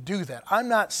supposed to do that. I'm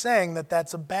not saying that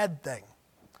that's a bad thing.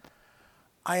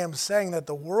 I am saying that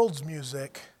the world's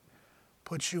music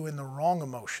puts you in the wrong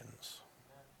emotions.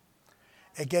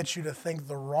 It gets you to think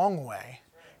the wrong way.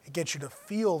 It gets you to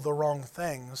feel the wrong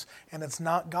things, and it's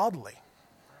not godly.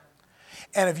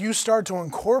 And if you start to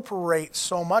incorporate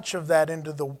so much of that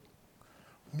into the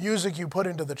music you put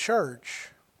into the church,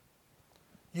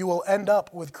 you will end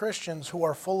up with Christians who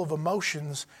are full of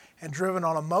emotions and driven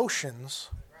on emotions,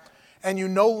 and you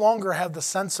no longer have the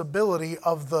sensibility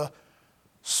of the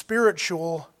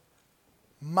spiritual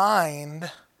mind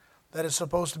that is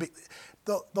supposed to be.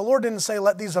 The Lord didn't say,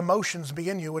 let these emotions be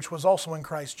in you, which was also in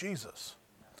Christ Jesus.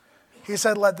 He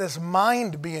said, let this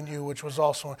mind be in you, which was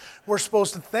also in. We're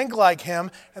supposed to think like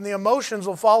Him, and the emotions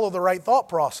will follow the right thought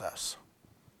process.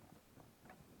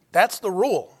 That's the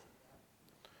rule.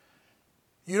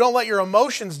 You don't let your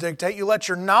emotions dictate. You let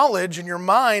your knowledge and your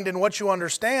mind and what you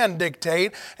understand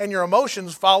dictate, and your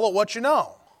emotions follow what you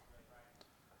know.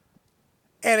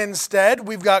 And instead,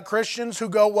 we've got Christians who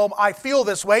go, well, I feel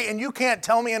this way, and you can't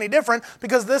tell me any different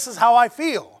because this is how I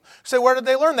feel. So where did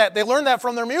they learn that? They learned that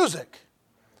from their music.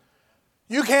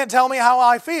 You can't tell me how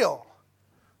I feel.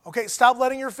 Okay, stop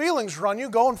letting your feelings run you.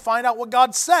 Go and find out what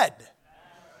God said.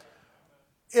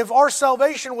 If our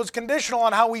salvation was conditional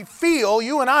on how we feel,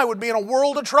 you and I would be in a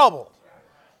world of trouble.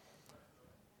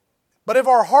 But if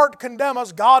our heart condemn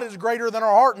us, God is greater than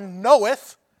our heart and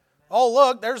knoweth. Oh,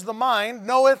 look, there's the mind,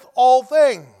 knoweth all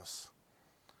things.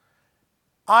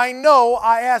 I know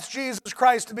I asked Jesus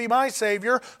Christ to be my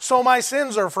Savior, so my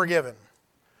sins are forgiven.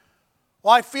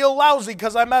 Well, I feel lousy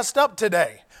because I messed up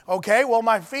today. Okay, well,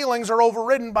 my feelings are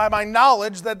overridden by my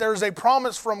knowledge that there's a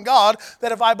promise from God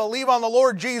that if I believe on the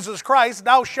Lord Jesus Christ,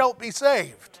 thou shalt be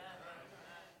saved.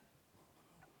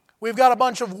 We've got a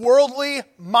bunch of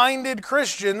worldly-minded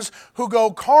Christians who go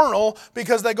carnal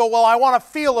because they go, well, I want to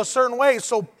feel a certain way,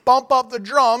 so bump up the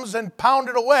drums and pound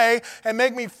it away and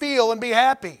make me feel and be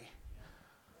happy.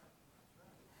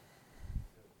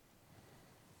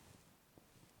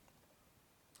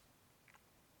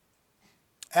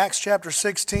 Acts chapter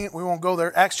 16, we won't go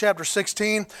there. Acts chapter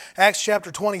 16, Acts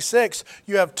chapter 26,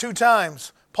 you have two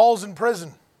times Paul's in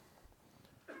prison.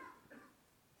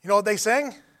 You know what they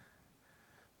sing?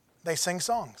 They sing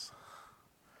songs.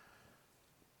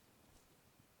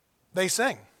 They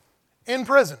sing in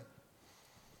prison.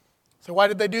 So why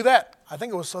did they do that? I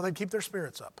think it was so they'd keep their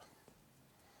spirits up.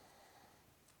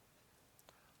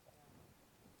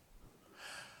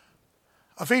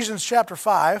 Ephesians chapter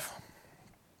 5.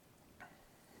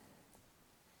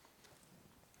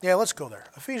 Yeah, let's go there.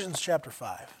 Ephesians chapter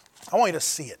 5. I want you to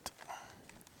see it.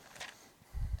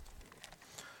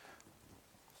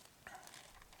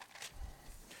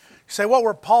 You say, what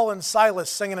were Paul and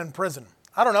Silas singing in prison?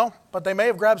 I don't know, but they may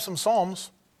have grabbed some psalms.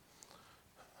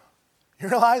 You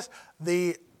realize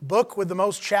the book with the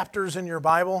most chapters in your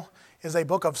Bible is a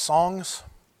book of songs?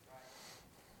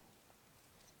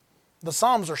 The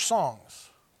Psalms are songs.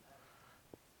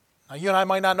 Now, you and I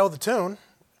might not know the tune.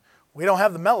 We don't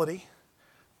have the melody,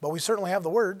 but we certainly have the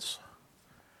words.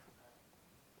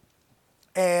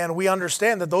 And we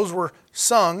understand that those were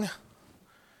sung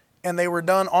and they were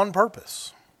done on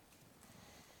purpose.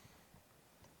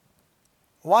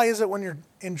 Why is it when you're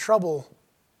in trouble,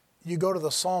 you go to the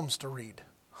Psalms to read?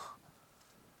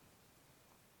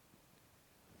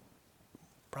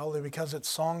 Probably because it's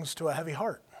songs to a heavy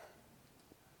heart.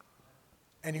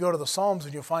 And you go to the Psalms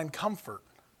and you find comfort.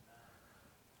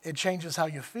 It changes how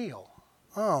you feel.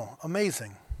 Oh,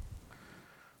 amazing.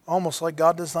 Almost like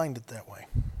God designed it that way.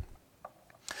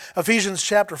 Ephesians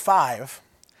chapter 5,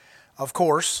 of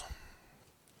course,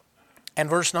 and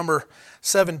verse number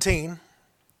 17.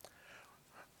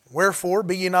 Wherefore,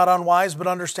 be ye not unwise, but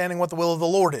understanding what the will of the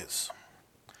Lord is.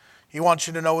 He wants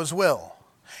you to know His will.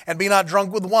 And be not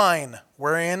drunk with wine,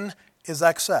 wherein is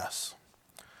excess,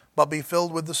 but be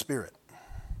filled with the Spirit.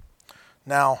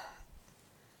 Now,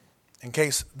 in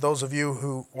case those of you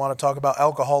who want to talk about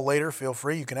alcohol later, feel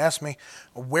free. You can ask me.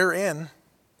 Wherein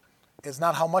is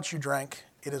not how much you drank,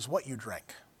 it is what you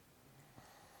drank.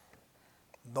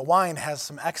 The wine has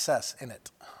some excess in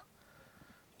it.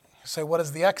 You say, what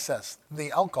is the excess?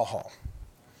 The alcohol.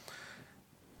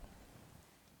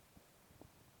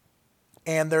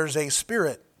 And there's a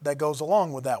spirit that goes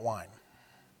along with that wine.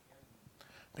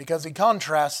 Because he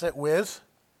contrasts it with,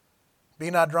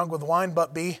 be not drunk with wine,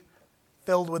 but be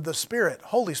filled with the Spirit.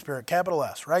 Holy Spirit, capital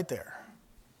S, right there.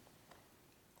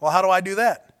 Well, how do I do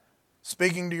that?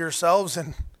 Speaking to yourselves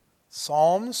in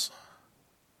psalms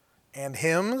and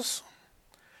hymns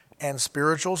and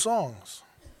spiritual songs.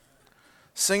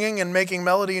 Singing and making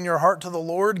melody in your heart to the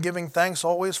Lord, giving thanks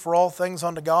always for all things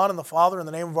unto God and the Father in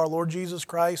the name of our Lord Jesus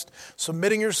Christ,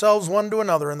 submitting yourselves one to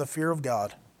another in the fear of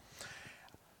God.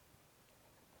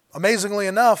 Amazingly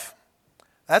enough,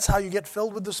 that's how you get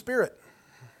filled with the Spirit.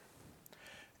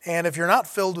 And if you're not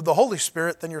filled with the Holy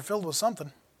Spirit, then you're filled with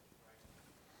something.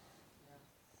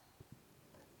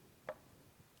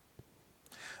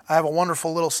 I have a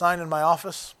wonderful little sign in my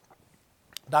office.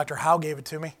 Dr. Howe gave it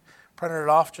to me. Printed it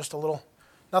off, just a little,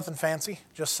 nothing fancy.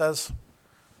 Just says,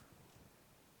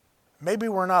 maybe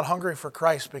we're not hungry for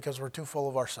Christ because we're too full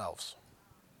of ourselves.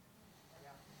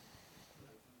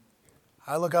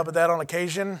 I look up at that on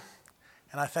occasion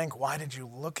and I think, why did you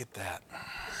look at that?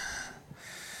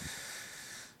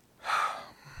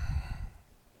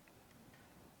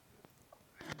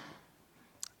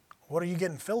 What are you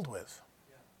getting filled with?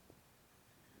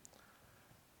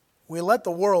 We let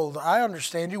the world, I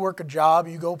understand you work a job,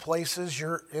 you go places,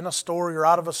 you're in a store, you're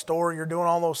out of a store, you're doing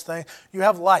all those things. You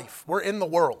have life. We're in the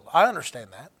world. I understand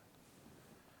that.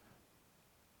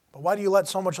 But why do you let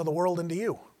so much of the world into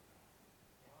you?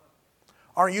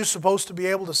 Aren't you supposed to be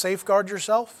able to safeguard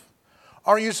yourself?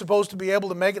 Aren't you supposed to be able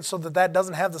to make it so that that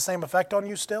doesn't have the same effect on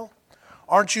you still?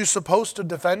 Aren't you supposed to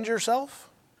defend yourself?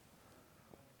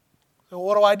 So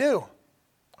what do?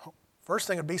 First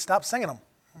thing would be stop singing them.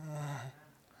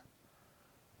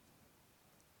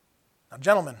 Now,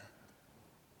 gentlemen,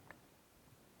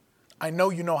 I know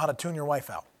you know how to tune your wife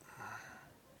out.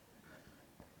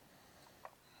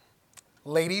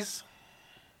 Ladies,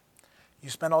 you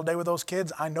spend all day with those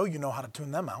kids, I know you know how to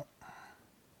tune them out.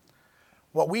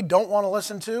 What we don't want to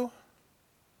listen to,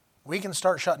 we can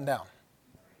start shutting down.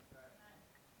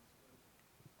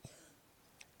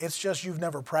 It's just you've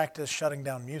never practiced shutting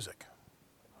down music.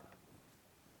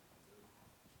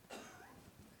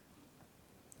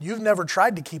 You've never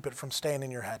tried to keep it from staying in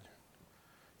your head.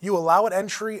 You allow it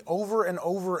entry over and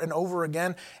over and over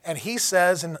again. And he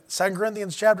says in 2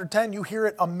 Corinthians chapter 10, you hear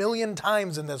it 1,000,000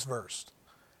 times in this verse.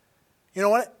 You know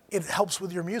what? It helps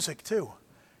with your music too.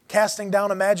 Casting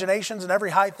down imaginations and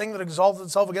every high thing that exalts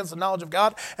itself against the knowledge of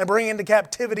God and bringing into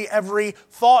captivity every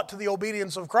thought to the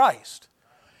obedience of Christ.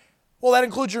 Well, that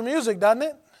includes your music, doesn't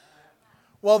it?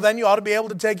 Well, then you ought to be able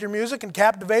to take your music and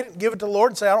captivate it and give it to the Lord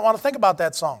and say, I don't want to think about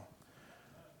that song.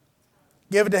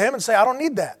 Give it to Him and say, I don't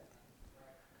need that.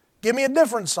 Give me a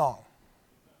different song.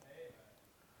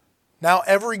 Now,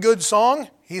 every good song,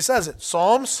 he says it,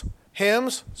 psalms,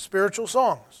 hymns, spiritual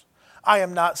songs. I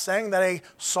am not saying that a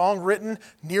song written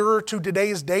nearer to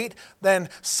today's date than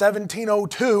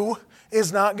 1702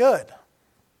 is not good.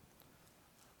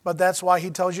 But that's why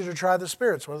he tells you to try the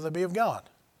spirits, whether they be of God.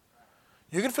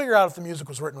 You can figure out if the music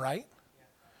was written right.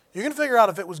 You can figure out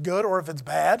if it was good or if it's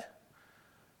bad.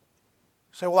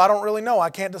 You say, well, I don't really know. I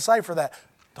can't decipher that.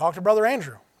 Talk to Brother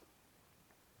Andrew.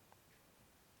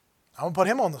 I'm going to put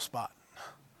him on the spot.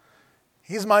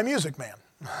 He's my music man.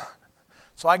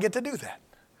 So I get to do that.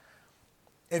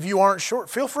 If you aren't sure,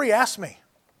 feel free, ask me.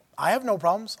 I have no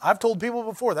problems. I've told people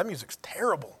before, that music's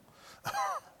terrible.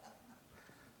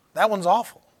 That one's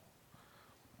awful.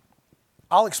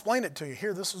 I'll explain it to you.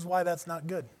 Here, this is why that's not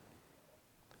good.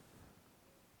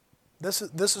 This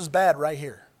is bad right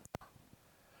here.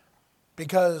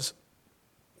 Because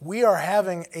we are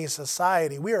having a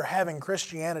society, we are having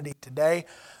Christianity today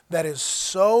that is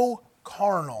so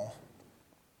carnal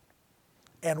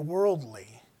and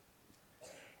worldly.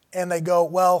 And they go,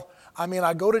 well, I mean,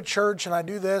 I go to church and I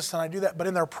do this and I do that. But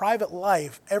in their private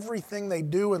life, everything they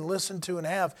do and listen to and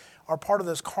have are part of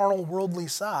this carnal, worldly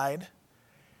side.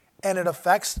 And it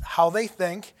affects how they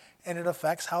think, and it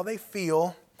affects how they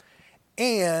feel.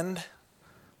 And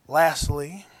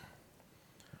lastly,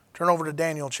 turn over to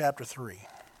Daniel chapter 3.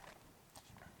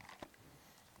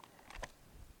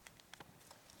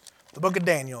 The book of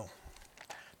Daniel.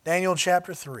 Daniel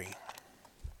chapter 3.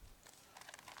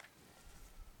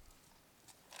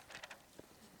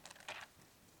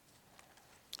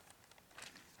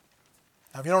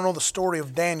 Now, if you don't know the story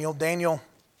of Daniel, Daniel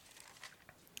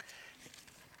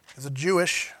is a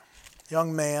Jewish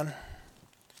young man.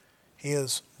 He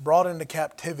is brought into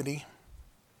captivity.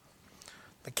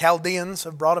 The Chaldeans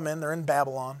have brought him in. They're in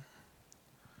Babylon.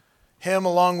 Him,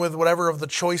 along with whatever of the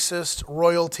choicest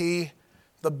royalty,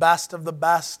 the best of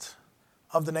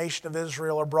the nation of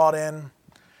Israel, are brought in.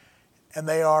 And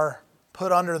they are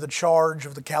put under the charge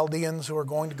of the Chaldeans, who are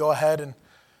going to go ahead and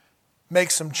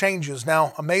make some changes.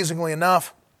 Now, amazingly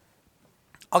enough,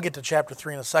 I'll get to chapter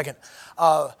 3 in a second.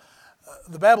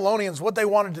 The Babylonians, what they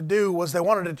wanted to do was they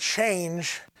wanted to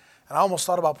change, and I almost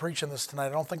thought about preaching this tonight. I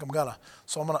don't think I'm gonna,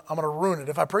 so I'm gonna ruin it.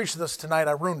 If I preach this tonight,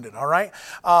 I ruined it. All right.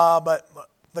 But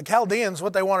the Chaldeans,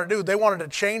 what they wanted to do, they wanted to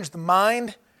change the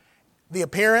mind, the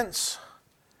appearance,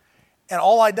 and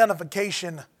all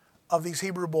identification of these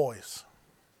Hebrew boys.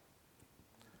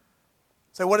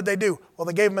 So what did they do? Well,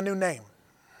 they gave them a new name.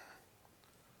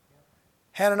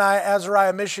 Hananiah,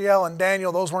 Azariah, Mishael, and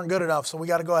Daniel, those weren't good enough, so we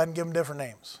got to go ahead and give them different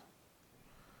names.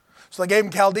 So they gave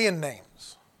them Chaldean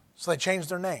names. So they changed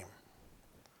their name.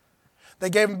 They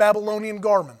gave them Babylonian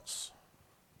garments.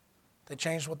 They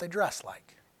changed what they dressed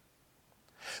like.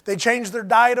 They changed their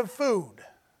diet of food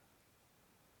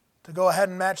to go ahead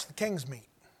and match the king's meat.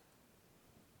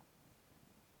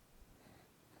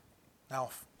 Now,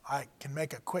 if I can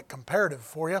make a quick comparative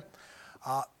for you.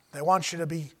 They want you to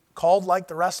be called like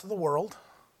the rest of the world.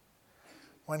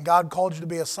 When God called you to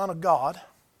be a son of God,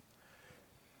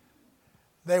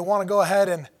 they want to go ahead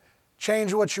and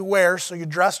change what you wear so you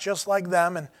dress just like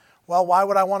them. And, well, why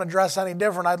would I want to dress any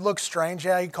different? I'd look strange.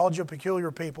 Yeah, he called you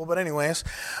peculiar people. But anyways,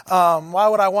 why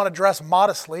would I want to dress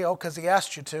modestly? Oh, because he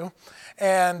asked you to.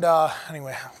 And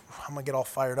anyway, I'm going to get all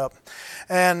fired up.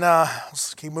 And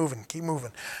let's keep moving.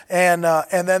 And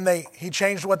then he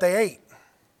changed what they ate.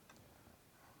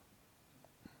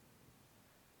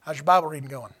 How's your Bible reading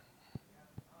going?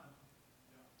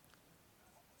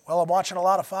 Well, I'm watching a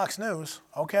lot of Fox News.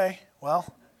 Okay,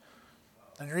 well,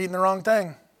 then you're eating the wrong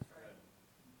thing.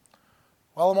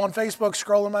 Well, I'm on Facebook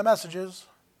scrolling my messages.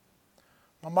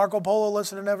 I'm on Marco Polo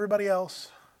listening to everybody else.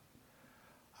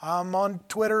 I'm on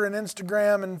Twitter and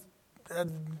Instagram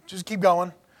and just keep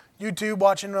going. YouTube,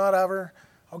 watching whatever.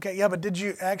 Okay, yeah, but did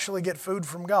you actually get food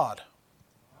from God?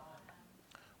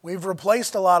 We've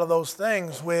replaced a lot of those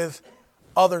things with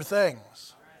other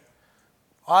things.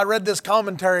 I read this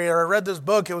commentary or I read this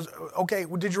book. It was, okay,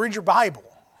 well, did you read your Bible?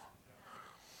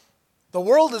 The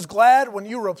world is glad when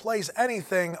you replace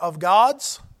anything of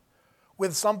God's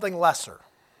with something lesser.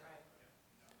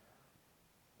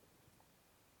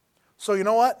 So you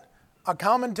know what? A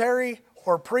commentary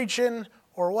or preaching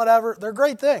or whatever, they're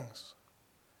great things.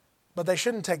 But they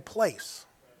shouldn't take place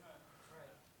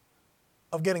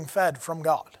of getting fed from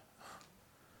God.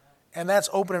 And that's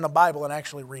opening a Bible and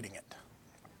actually reading it.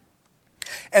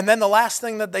 And then the last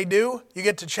thing that they do, you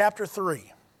get to chapter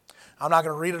 3. I'm not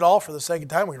going to read it all for the sake of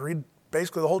time. We read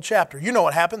basically the whole chapter. You know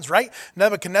what happens, right?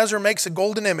 Nebuchadnezzar makes a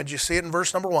golden image. You see it in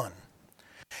verse number 1.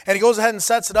 And he goes ahead and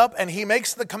sets it up, and he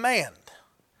makes the command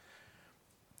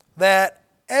that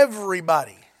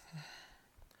everybody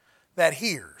that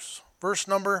hears verse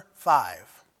number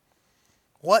 5.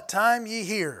 What time ye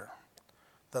hear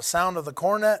the sound of the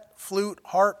cornet, flute,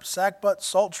 harp, sackbut,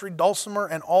 psaltery, dulcimer,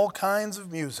 and all kinds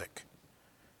of music,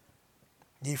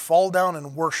 ye fall down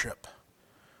and worship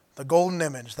the golden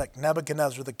image that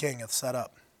Nebuchadnezzar the king hath set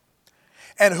up.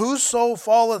 And whoso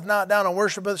falleth not down and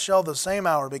worshipeth shall the same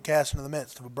hour be cast into the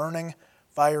midst of a burning,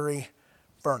 fiery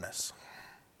furnace.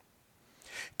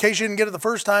 In case you didn't get it the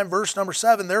first time, verse number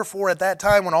 7, therefore at that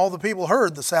time when all the people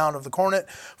heard the sound of the cornet,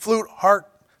 flute,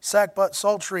 harp, sackbut,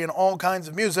 psaltery, and all kinds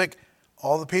of music,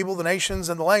 all the people, the nations,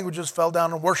 and the languages fell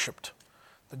down and worshipped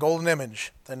the golden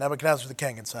image that Nebuchadnezzar the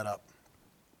king had set up.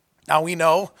 Now we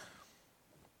know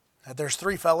that there's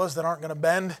three fellas that aren't going to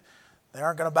bend, they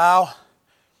aren't going to bow,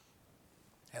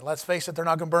 and let's face it, they're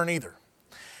not going to burn either.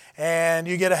 And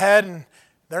you get ahead and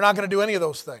they're not going to do any of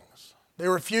those things. They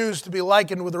refuse to be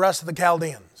likened with the rest of the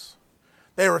Chaldeans.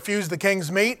 They refused the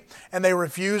king's meat, and they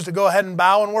refused to go ahead and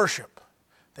bow and worship.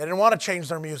 They didn't want to change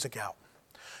their music out.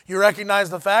 You recognize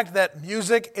the fact that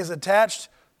music is attached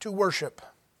to worship.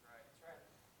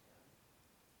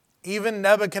 Even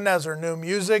Nebuchadnezzar knew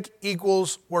music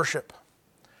equals worship.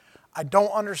 I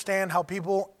don't understand how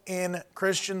people in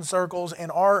Christian circles,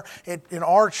 in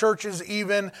our churches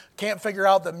even, can't figure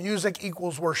out that music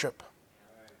equals worship.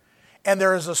 And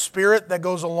there is a spirit that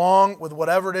goes along with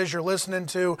whatever it is you're listening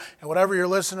to. And whatever you're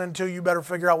listening to, you better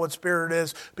figure out what spirit it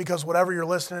is, because whatever you're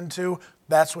listening to,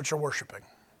 that's what you're worshiping.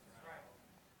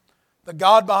 The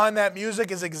God behind that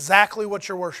music is exactly what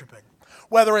you're worshiping.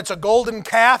 Whether it's a golden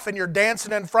calf and you're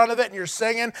dancing in front of it and you're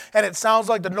singing and it sounds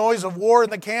like the noise of war in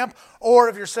the camp, or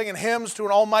if you're singing hymns to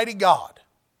an almighty God,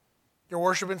 you're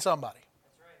worshiping somebody.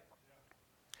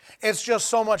 It's just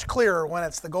so much clearer when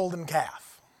it's the golden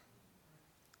calf.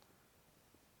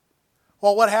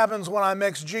 Well, what happens when I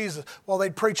mix Jesus? Well,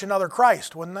 they'd preach another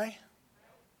Christ, wouldn't they?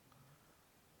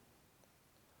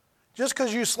 Just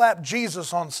because you slap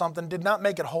Jesus on something did not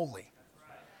make it holy.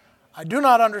 I do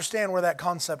not understand where that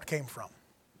concept came from.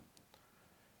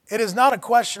 It is not a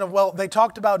question of, well, they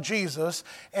talked about Jesus,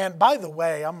 and by the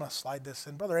way, I'm going to slide this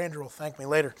in. Brother Andrew will thank me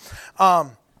later.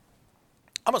 I'm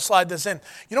going to slide this in.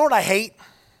 You know what I hate?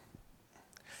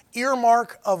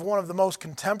 Earmark of one of the most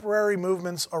contemporary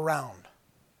movements around.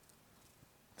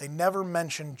 They never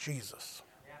mention Jesus.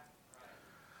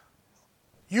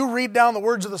 You read down the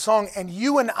words of the song, and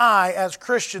you and I, as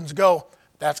Christians, go,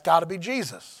 that's got to be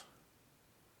Jesus.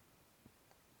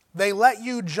 They let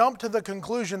you jump to the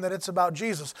conclusion that it's about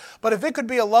Jesus. But if it could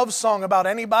be a love song about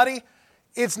anybody,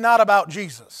 it's not about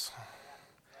Jesus.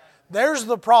 There's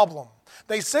the problem.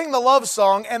 They sing the love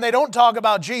song and they don't talk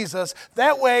about Jesus.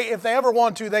 That way, if they ever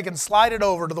want to, they can slide it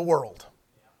over to the world.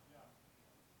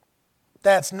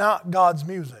 That's not God's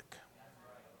music.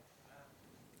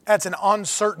 That's an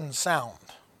uncertain sound.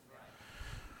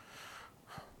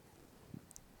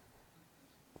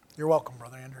 You're welcome,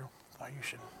 Brother Andrew. Thought you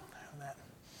should have that.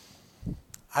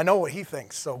 I know what he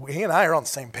thinks, so he and I are on the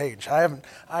same page. I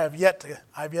have yet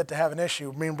to have an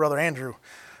issue, me and Brother Andrew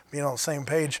being on the same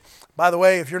page. By the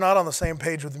way, if you're not on the same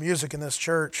page with the music in this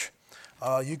church,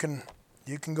 you can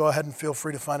go ahead and feel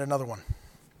free to find another one.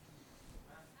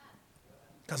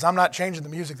 Because I'm not changing the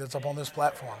music that's up on this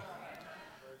platform.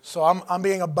 So I'm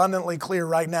being abundantly clear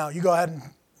right now. You go ahead and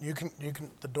you can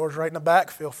the door's right in the back,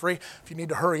 feel free. If you need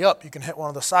to hurry up, you can hit one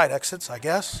of the side exits, I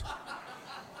guess.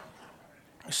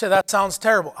 You say, that sounds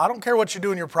terrible. I don't care what you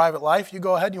do in your private life. You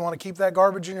go ahead, you want to keep that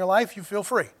garbage in your life, you feel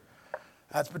free.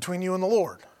 That's between you and the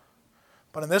Lord.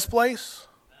 But in this place,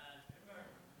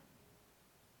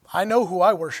 I know who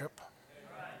I worship.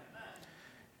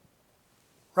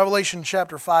 Revelation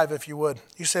chapter 5, if you would.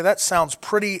 You say, that sounds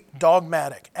pretty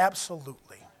dogmatic.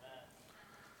 Absolutely.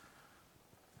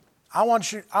 I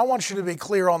want you to be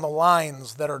clear on the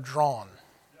lines that are drawn.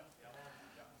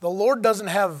 The Lord doesn't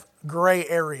have gray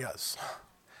areas.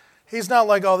 He's not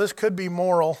like, oh, this could be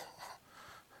moral.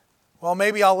 Well,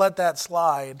 maybe I'll let that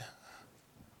slide.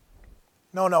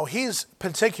 No, he's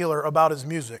particular about his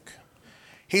music.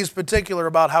 He's particular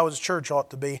about how his church ought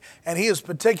to be. And he is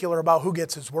particular about who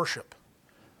gets his worship.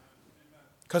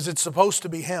 Because it's supposed to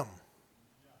be him.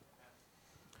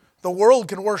 The world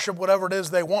can worship whatever it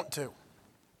is they want to.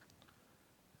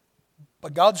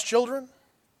 But God's children?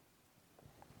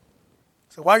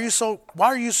 So why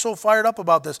are you so fired up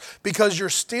about this? Because you're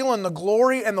stealing the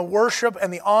glory and the worship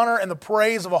and the honor and the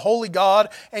praise of a holy God,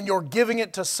 and you're giving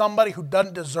it to somebody who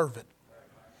doesn't deserve it.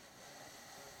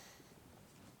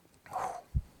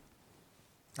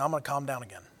 Now I'm going to calm down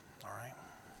again. All right.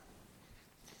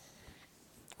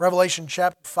 Revelation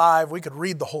chapter 5, we could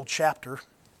read the whole chapter.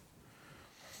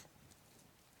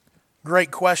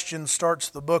 Great question starts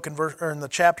the book in the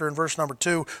chapter in verse number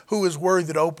 2. Who is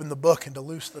worthy to open the book and to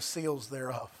loose the seals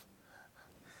thereof?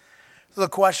 This is a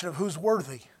question of who's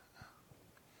worthy.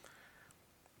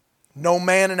 No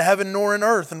man in heaven nor in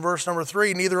earth, in verse number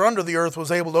 3, neither under the earth was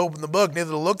able to open the book,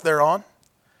 neither to look thereon.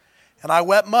 And I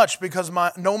wept much because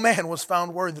no man was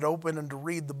found worthy to open and to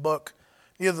read the book,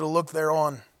 neither to look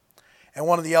thereon. And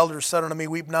one of the elders said unto me,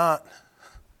 Weep not.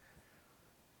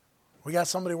 We got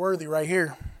somebody worthy right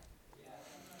here.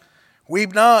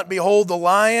 Weep not, behold, the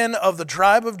Lion of the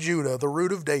tribe of Judah, the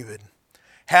root of David,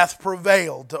 hath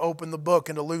prevailed to open the book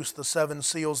and to loose the 7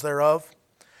 seals thereof.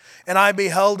 And I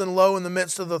beheld, and lo, in the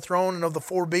midst of the throne and of the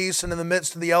 4 beasts, and in the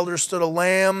midst of the elders stood a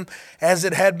lamb, as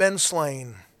it had been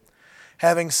slain,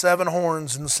 having 7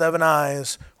 horns and 7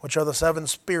 eyes, which are the 7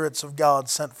 spirits of God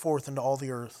sent forth into all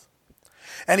the earth.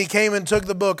 And he came and took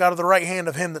the book out of the right hand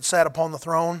of him that sat upon the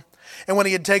throne. And when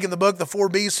he had taken the book, the 4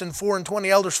 beasts and 24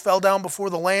 elders fell down before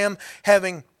the Lamb,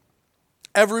 having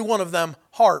every one of them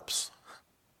harps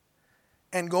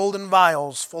and golden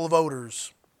vials full of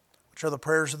odors, which are the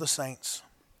prayers of the saints.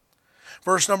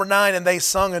 Verse number 9, and they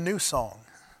sung a new song,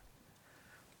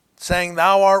 saying,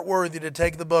 Thou art worthy to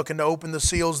take the book and to open the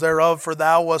seals thereof, for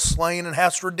thou wast slain and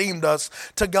hast redeemed us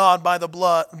to God by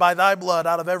thy blood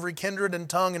out of every kindred and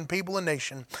tongue and people and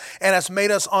nation, and hast made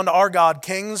us unto our God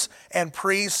kings and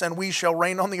priests, and we shall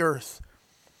reign on the earth.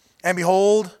 And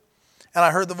behold, and I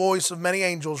heard the voice of many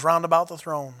angels round about the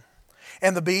throne,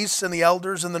 and the beasts and the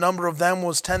elders, and the number of them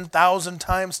was 10,000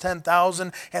 times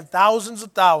 10,000, and thousands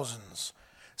of thousands,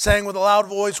 saying with a loud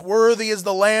voice, Worthy is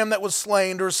the Lamb that was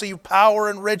slain to receive power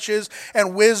and riches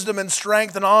and wisdom and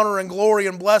strength and honor and glory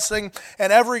and blessing,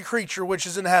 and every creature which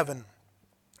is in heaven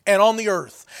and on the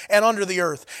earth and under the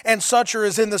earth, and such are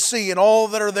as in the sea, and all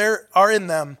that are there are in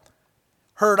them,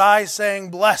 heard I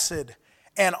saying, Blessed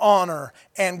and honor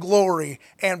and glory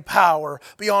and power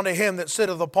be unto him that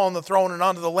sitteth upon the throne and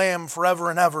unto the Lamb forever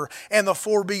and ever. And the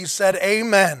 4 beasts said,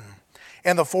 Amen.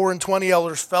 And the 24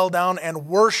 elders fell down and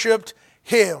worshipped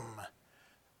him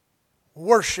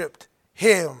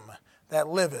that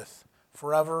liveth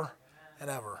forever and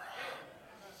ever.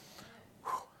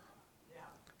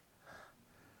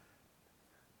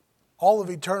 All of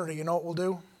eternity, you know what we'll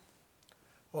do?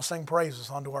 We'll sing praises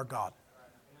unto our God.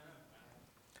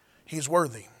 He's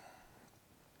worthy.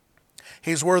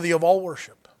 He's worthy of all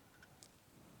worship.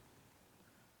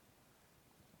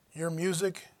 Your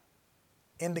music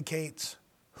indicates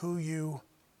who you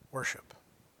worship.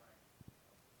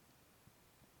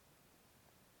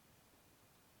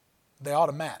 They ought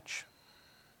to match.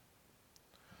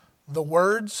 The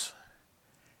words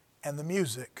and the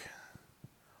music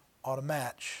ought to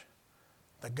match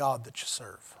the God that you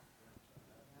serve.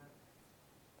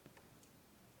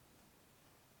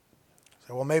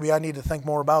 So, well, maybe I need to think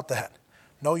more about that.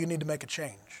 No, you need to make a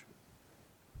change.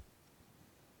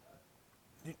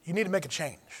 You need to make a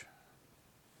change.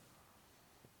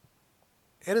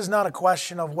 It is not a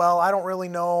question of, well, I don't really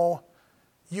know.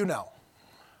 You know.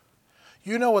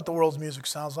 You know what the world's music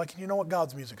sounds like, and you know what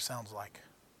God's music sounds like.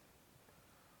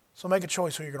 So make a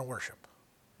choice who you're going to worship.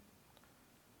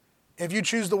 If you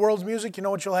choose the world's music, you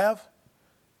know what you'll have?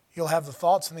 You'll have the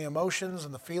thoughts and the emotions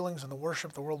and the feelings and the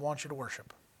worship the world wants you to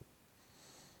worship.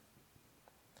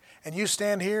 And you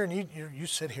stand here, and you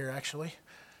sit here actually.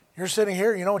 You're sitting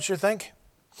here, you know what you think?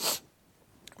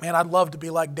 Man, I'd love to be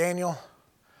like Daniel.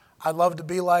 I'd love to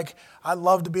be like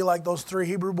those 3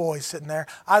 Hebrew boys sitting there.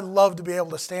 I'd love to be able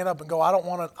to stand up and go,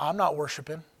 I'm not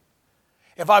worshiping.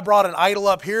 If I brought an idol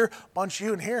up here, bunch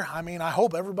you in here, I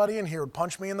hope everybody in here would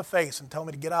punch me in the face and tell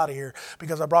me to get out of here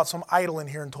because I brought some idol in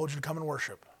here and told you to come and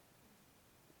worship.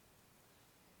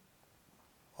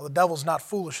 Well, the devil's not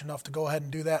foolish enough to go ahead and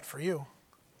do that for you.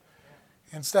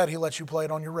 Instead, he lets you play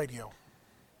it on your radio.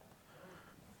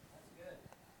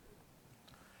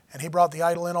 And he brought the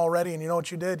idol in already, and you know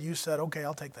what you did? You said, okay,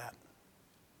 I'll take that.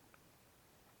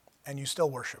 And you still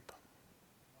worship.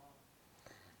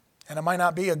 And it might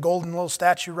not be a golden little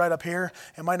statue right up here.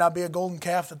 It might not be a golden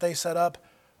calf that they set up,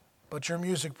 but your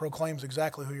music proclaims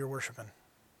exactly who you're worshiping.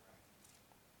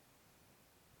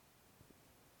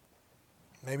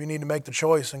 Maybe you need to make the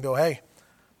choice and go, hey,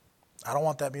 I don't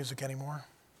want that music anymore.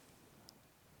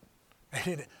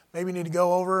 Maybe you need to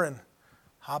go over and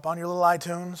hop on your little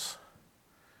iTunes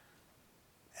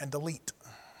and delete.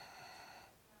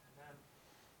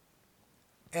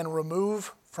 And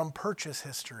remove from purchase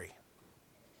history.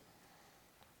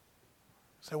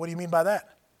 So what do you mean by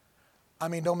that?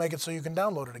 Don't make it so you can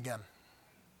download it again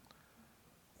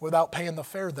without paying the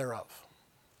fare thereof.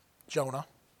 Jonah.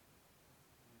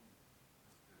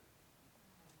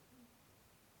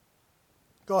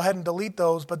 Go ahead and delete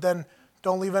those, but then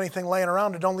Don't leave anything laying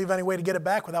around, and don't leave any way to get it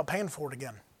back without paying for it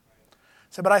again.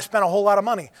 Say, but I spent a whole lot of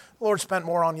money. The Lord spent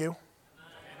more on you.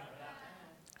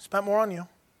 Spent more on you.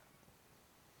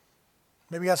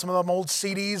 Maybe you got some of them old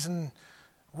CDs and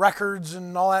records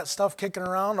and all that stuff kicking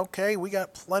around. Okay, we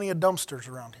got plenty of dumpsters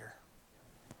around here.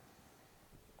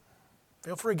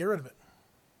 Feel free, get rid of it.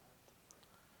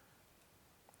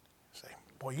 Say,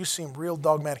 boy, you seem real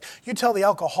dogmatic. You tell the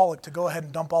alcoholic to go ahead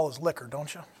and dump all his liquor,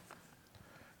 don't you?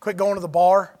 Quit going to the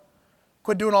bar.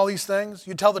 Quit doing all these things.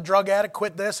 You tell the drug addict,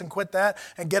 quit this and quit that,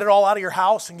 and get it all out of your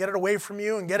house and get it away from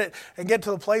you and get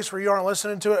to the place where you aren't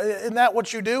listening to it. Isn't that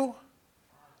what you do?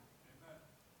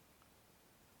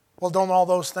 Well, don't all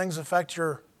those things affect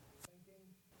your thinking?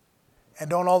 And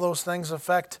don't all those things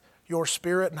affect your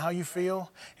spirit and how you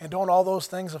feel? And don't all those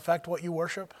things affect what you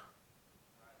worship?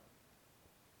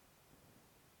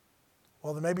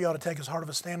 Well, then maybe you ought to take as hard of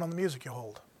a stand on the music you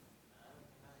hold.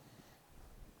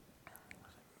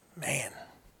 Man,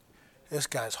 this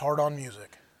guy's hard on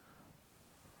music.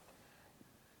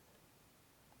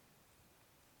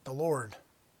 The Lord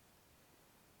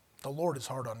is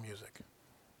hard on music.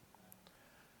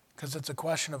 Because it's a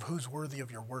question of who's worthy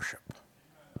of your worship.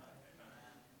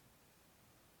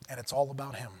 And it's all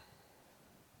about Him.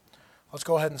 Let's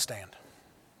go ahead and stand.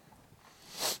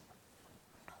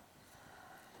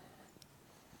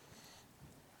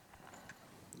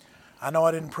 I know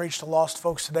I didn't preach to lost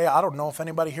folks today. I don't know if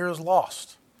anybody here is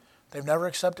lost. They've never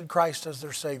accepted Christ as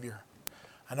their Savior.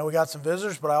 I know we got some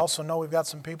visitors, but I also know we've got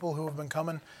some people who have been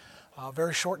coming a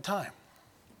very short time.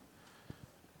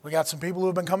 We got some people who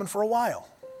have been coming for a while.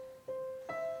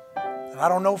 And I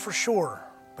don't know for sure,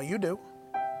 but you do.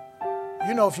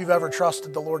 You know if you've ever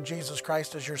trusted the Lord Jesus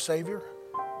Christ as your Savior.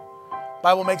 The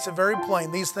Bible makes it very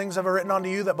plain. These things have I written unto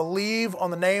you that believe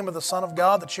on the name of the Son of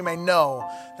God, that you may know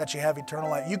that you have eternal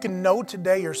life. You can know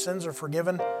today your sins are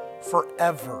forgiven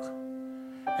forever.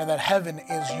 And that heaven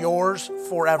is yours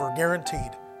forever,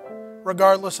 guaranteed.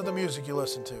 Regardless of the music you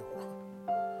listen to.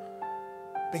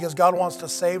 Because God wants to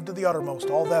save to the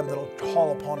uttermost all them that will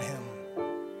call upon Him.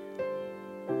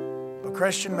 But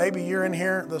Christian, maybe you're in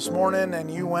here this morning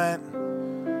and you went,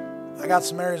 I got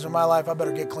some areas in my life I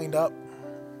better get cleaned up.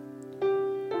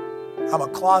 I'm a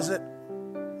closet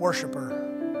worshiper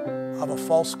of a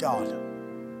false god.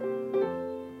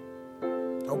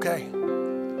 Okay.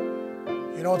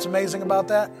 You know what's amazing about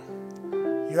that?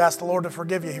 You ask the Lord to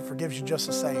forgive you, He forgives you just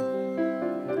the same.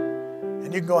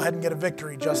 And you can go ahead and get a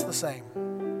victory just the same.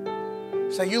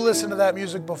 Say, you listened to that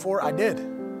music before? I did.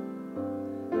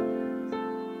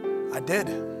 I did.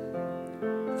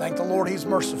 Thank the Lord He's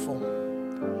merciful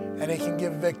and He can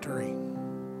give victory.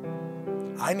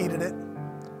 I needed it.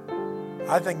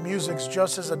 I think music's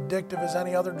just as addictive as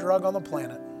any other drug on the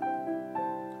planet.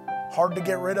 Hard to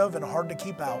get rid of and hard to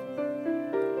keep out.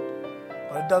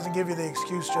 But it doesn't give you the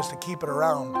excuse just to keep it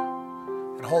around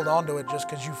and hold on to it just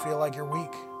because you feel like you're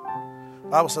weak. The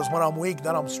Bible says, when I'm weak,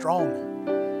 then I'm strong.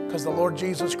 Because the Lord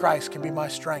Jesus Christ can be my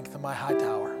strength and my high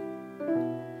tower.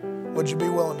 Would you be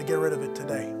willing to get rid of it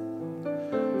today?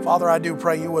 Father, I do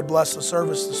pray you would bless the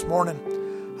service this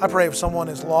morning. I pray if someone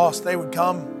is lost, they would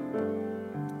come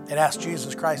and ask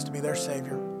Jesus Christ to be their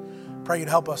Savior. Pray you'd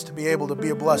help us to be able to be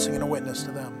a blessing and a witness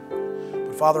to them.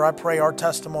 But Father, I pray our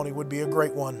testimony would be a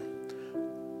great one.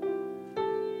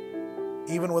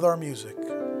 Even with our music.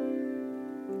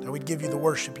 That we'd give you the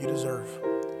worship you deserve.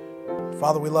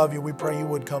 Father, we love you. We pray you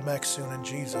would come back soon in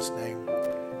Jesus' name.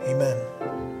 Amen.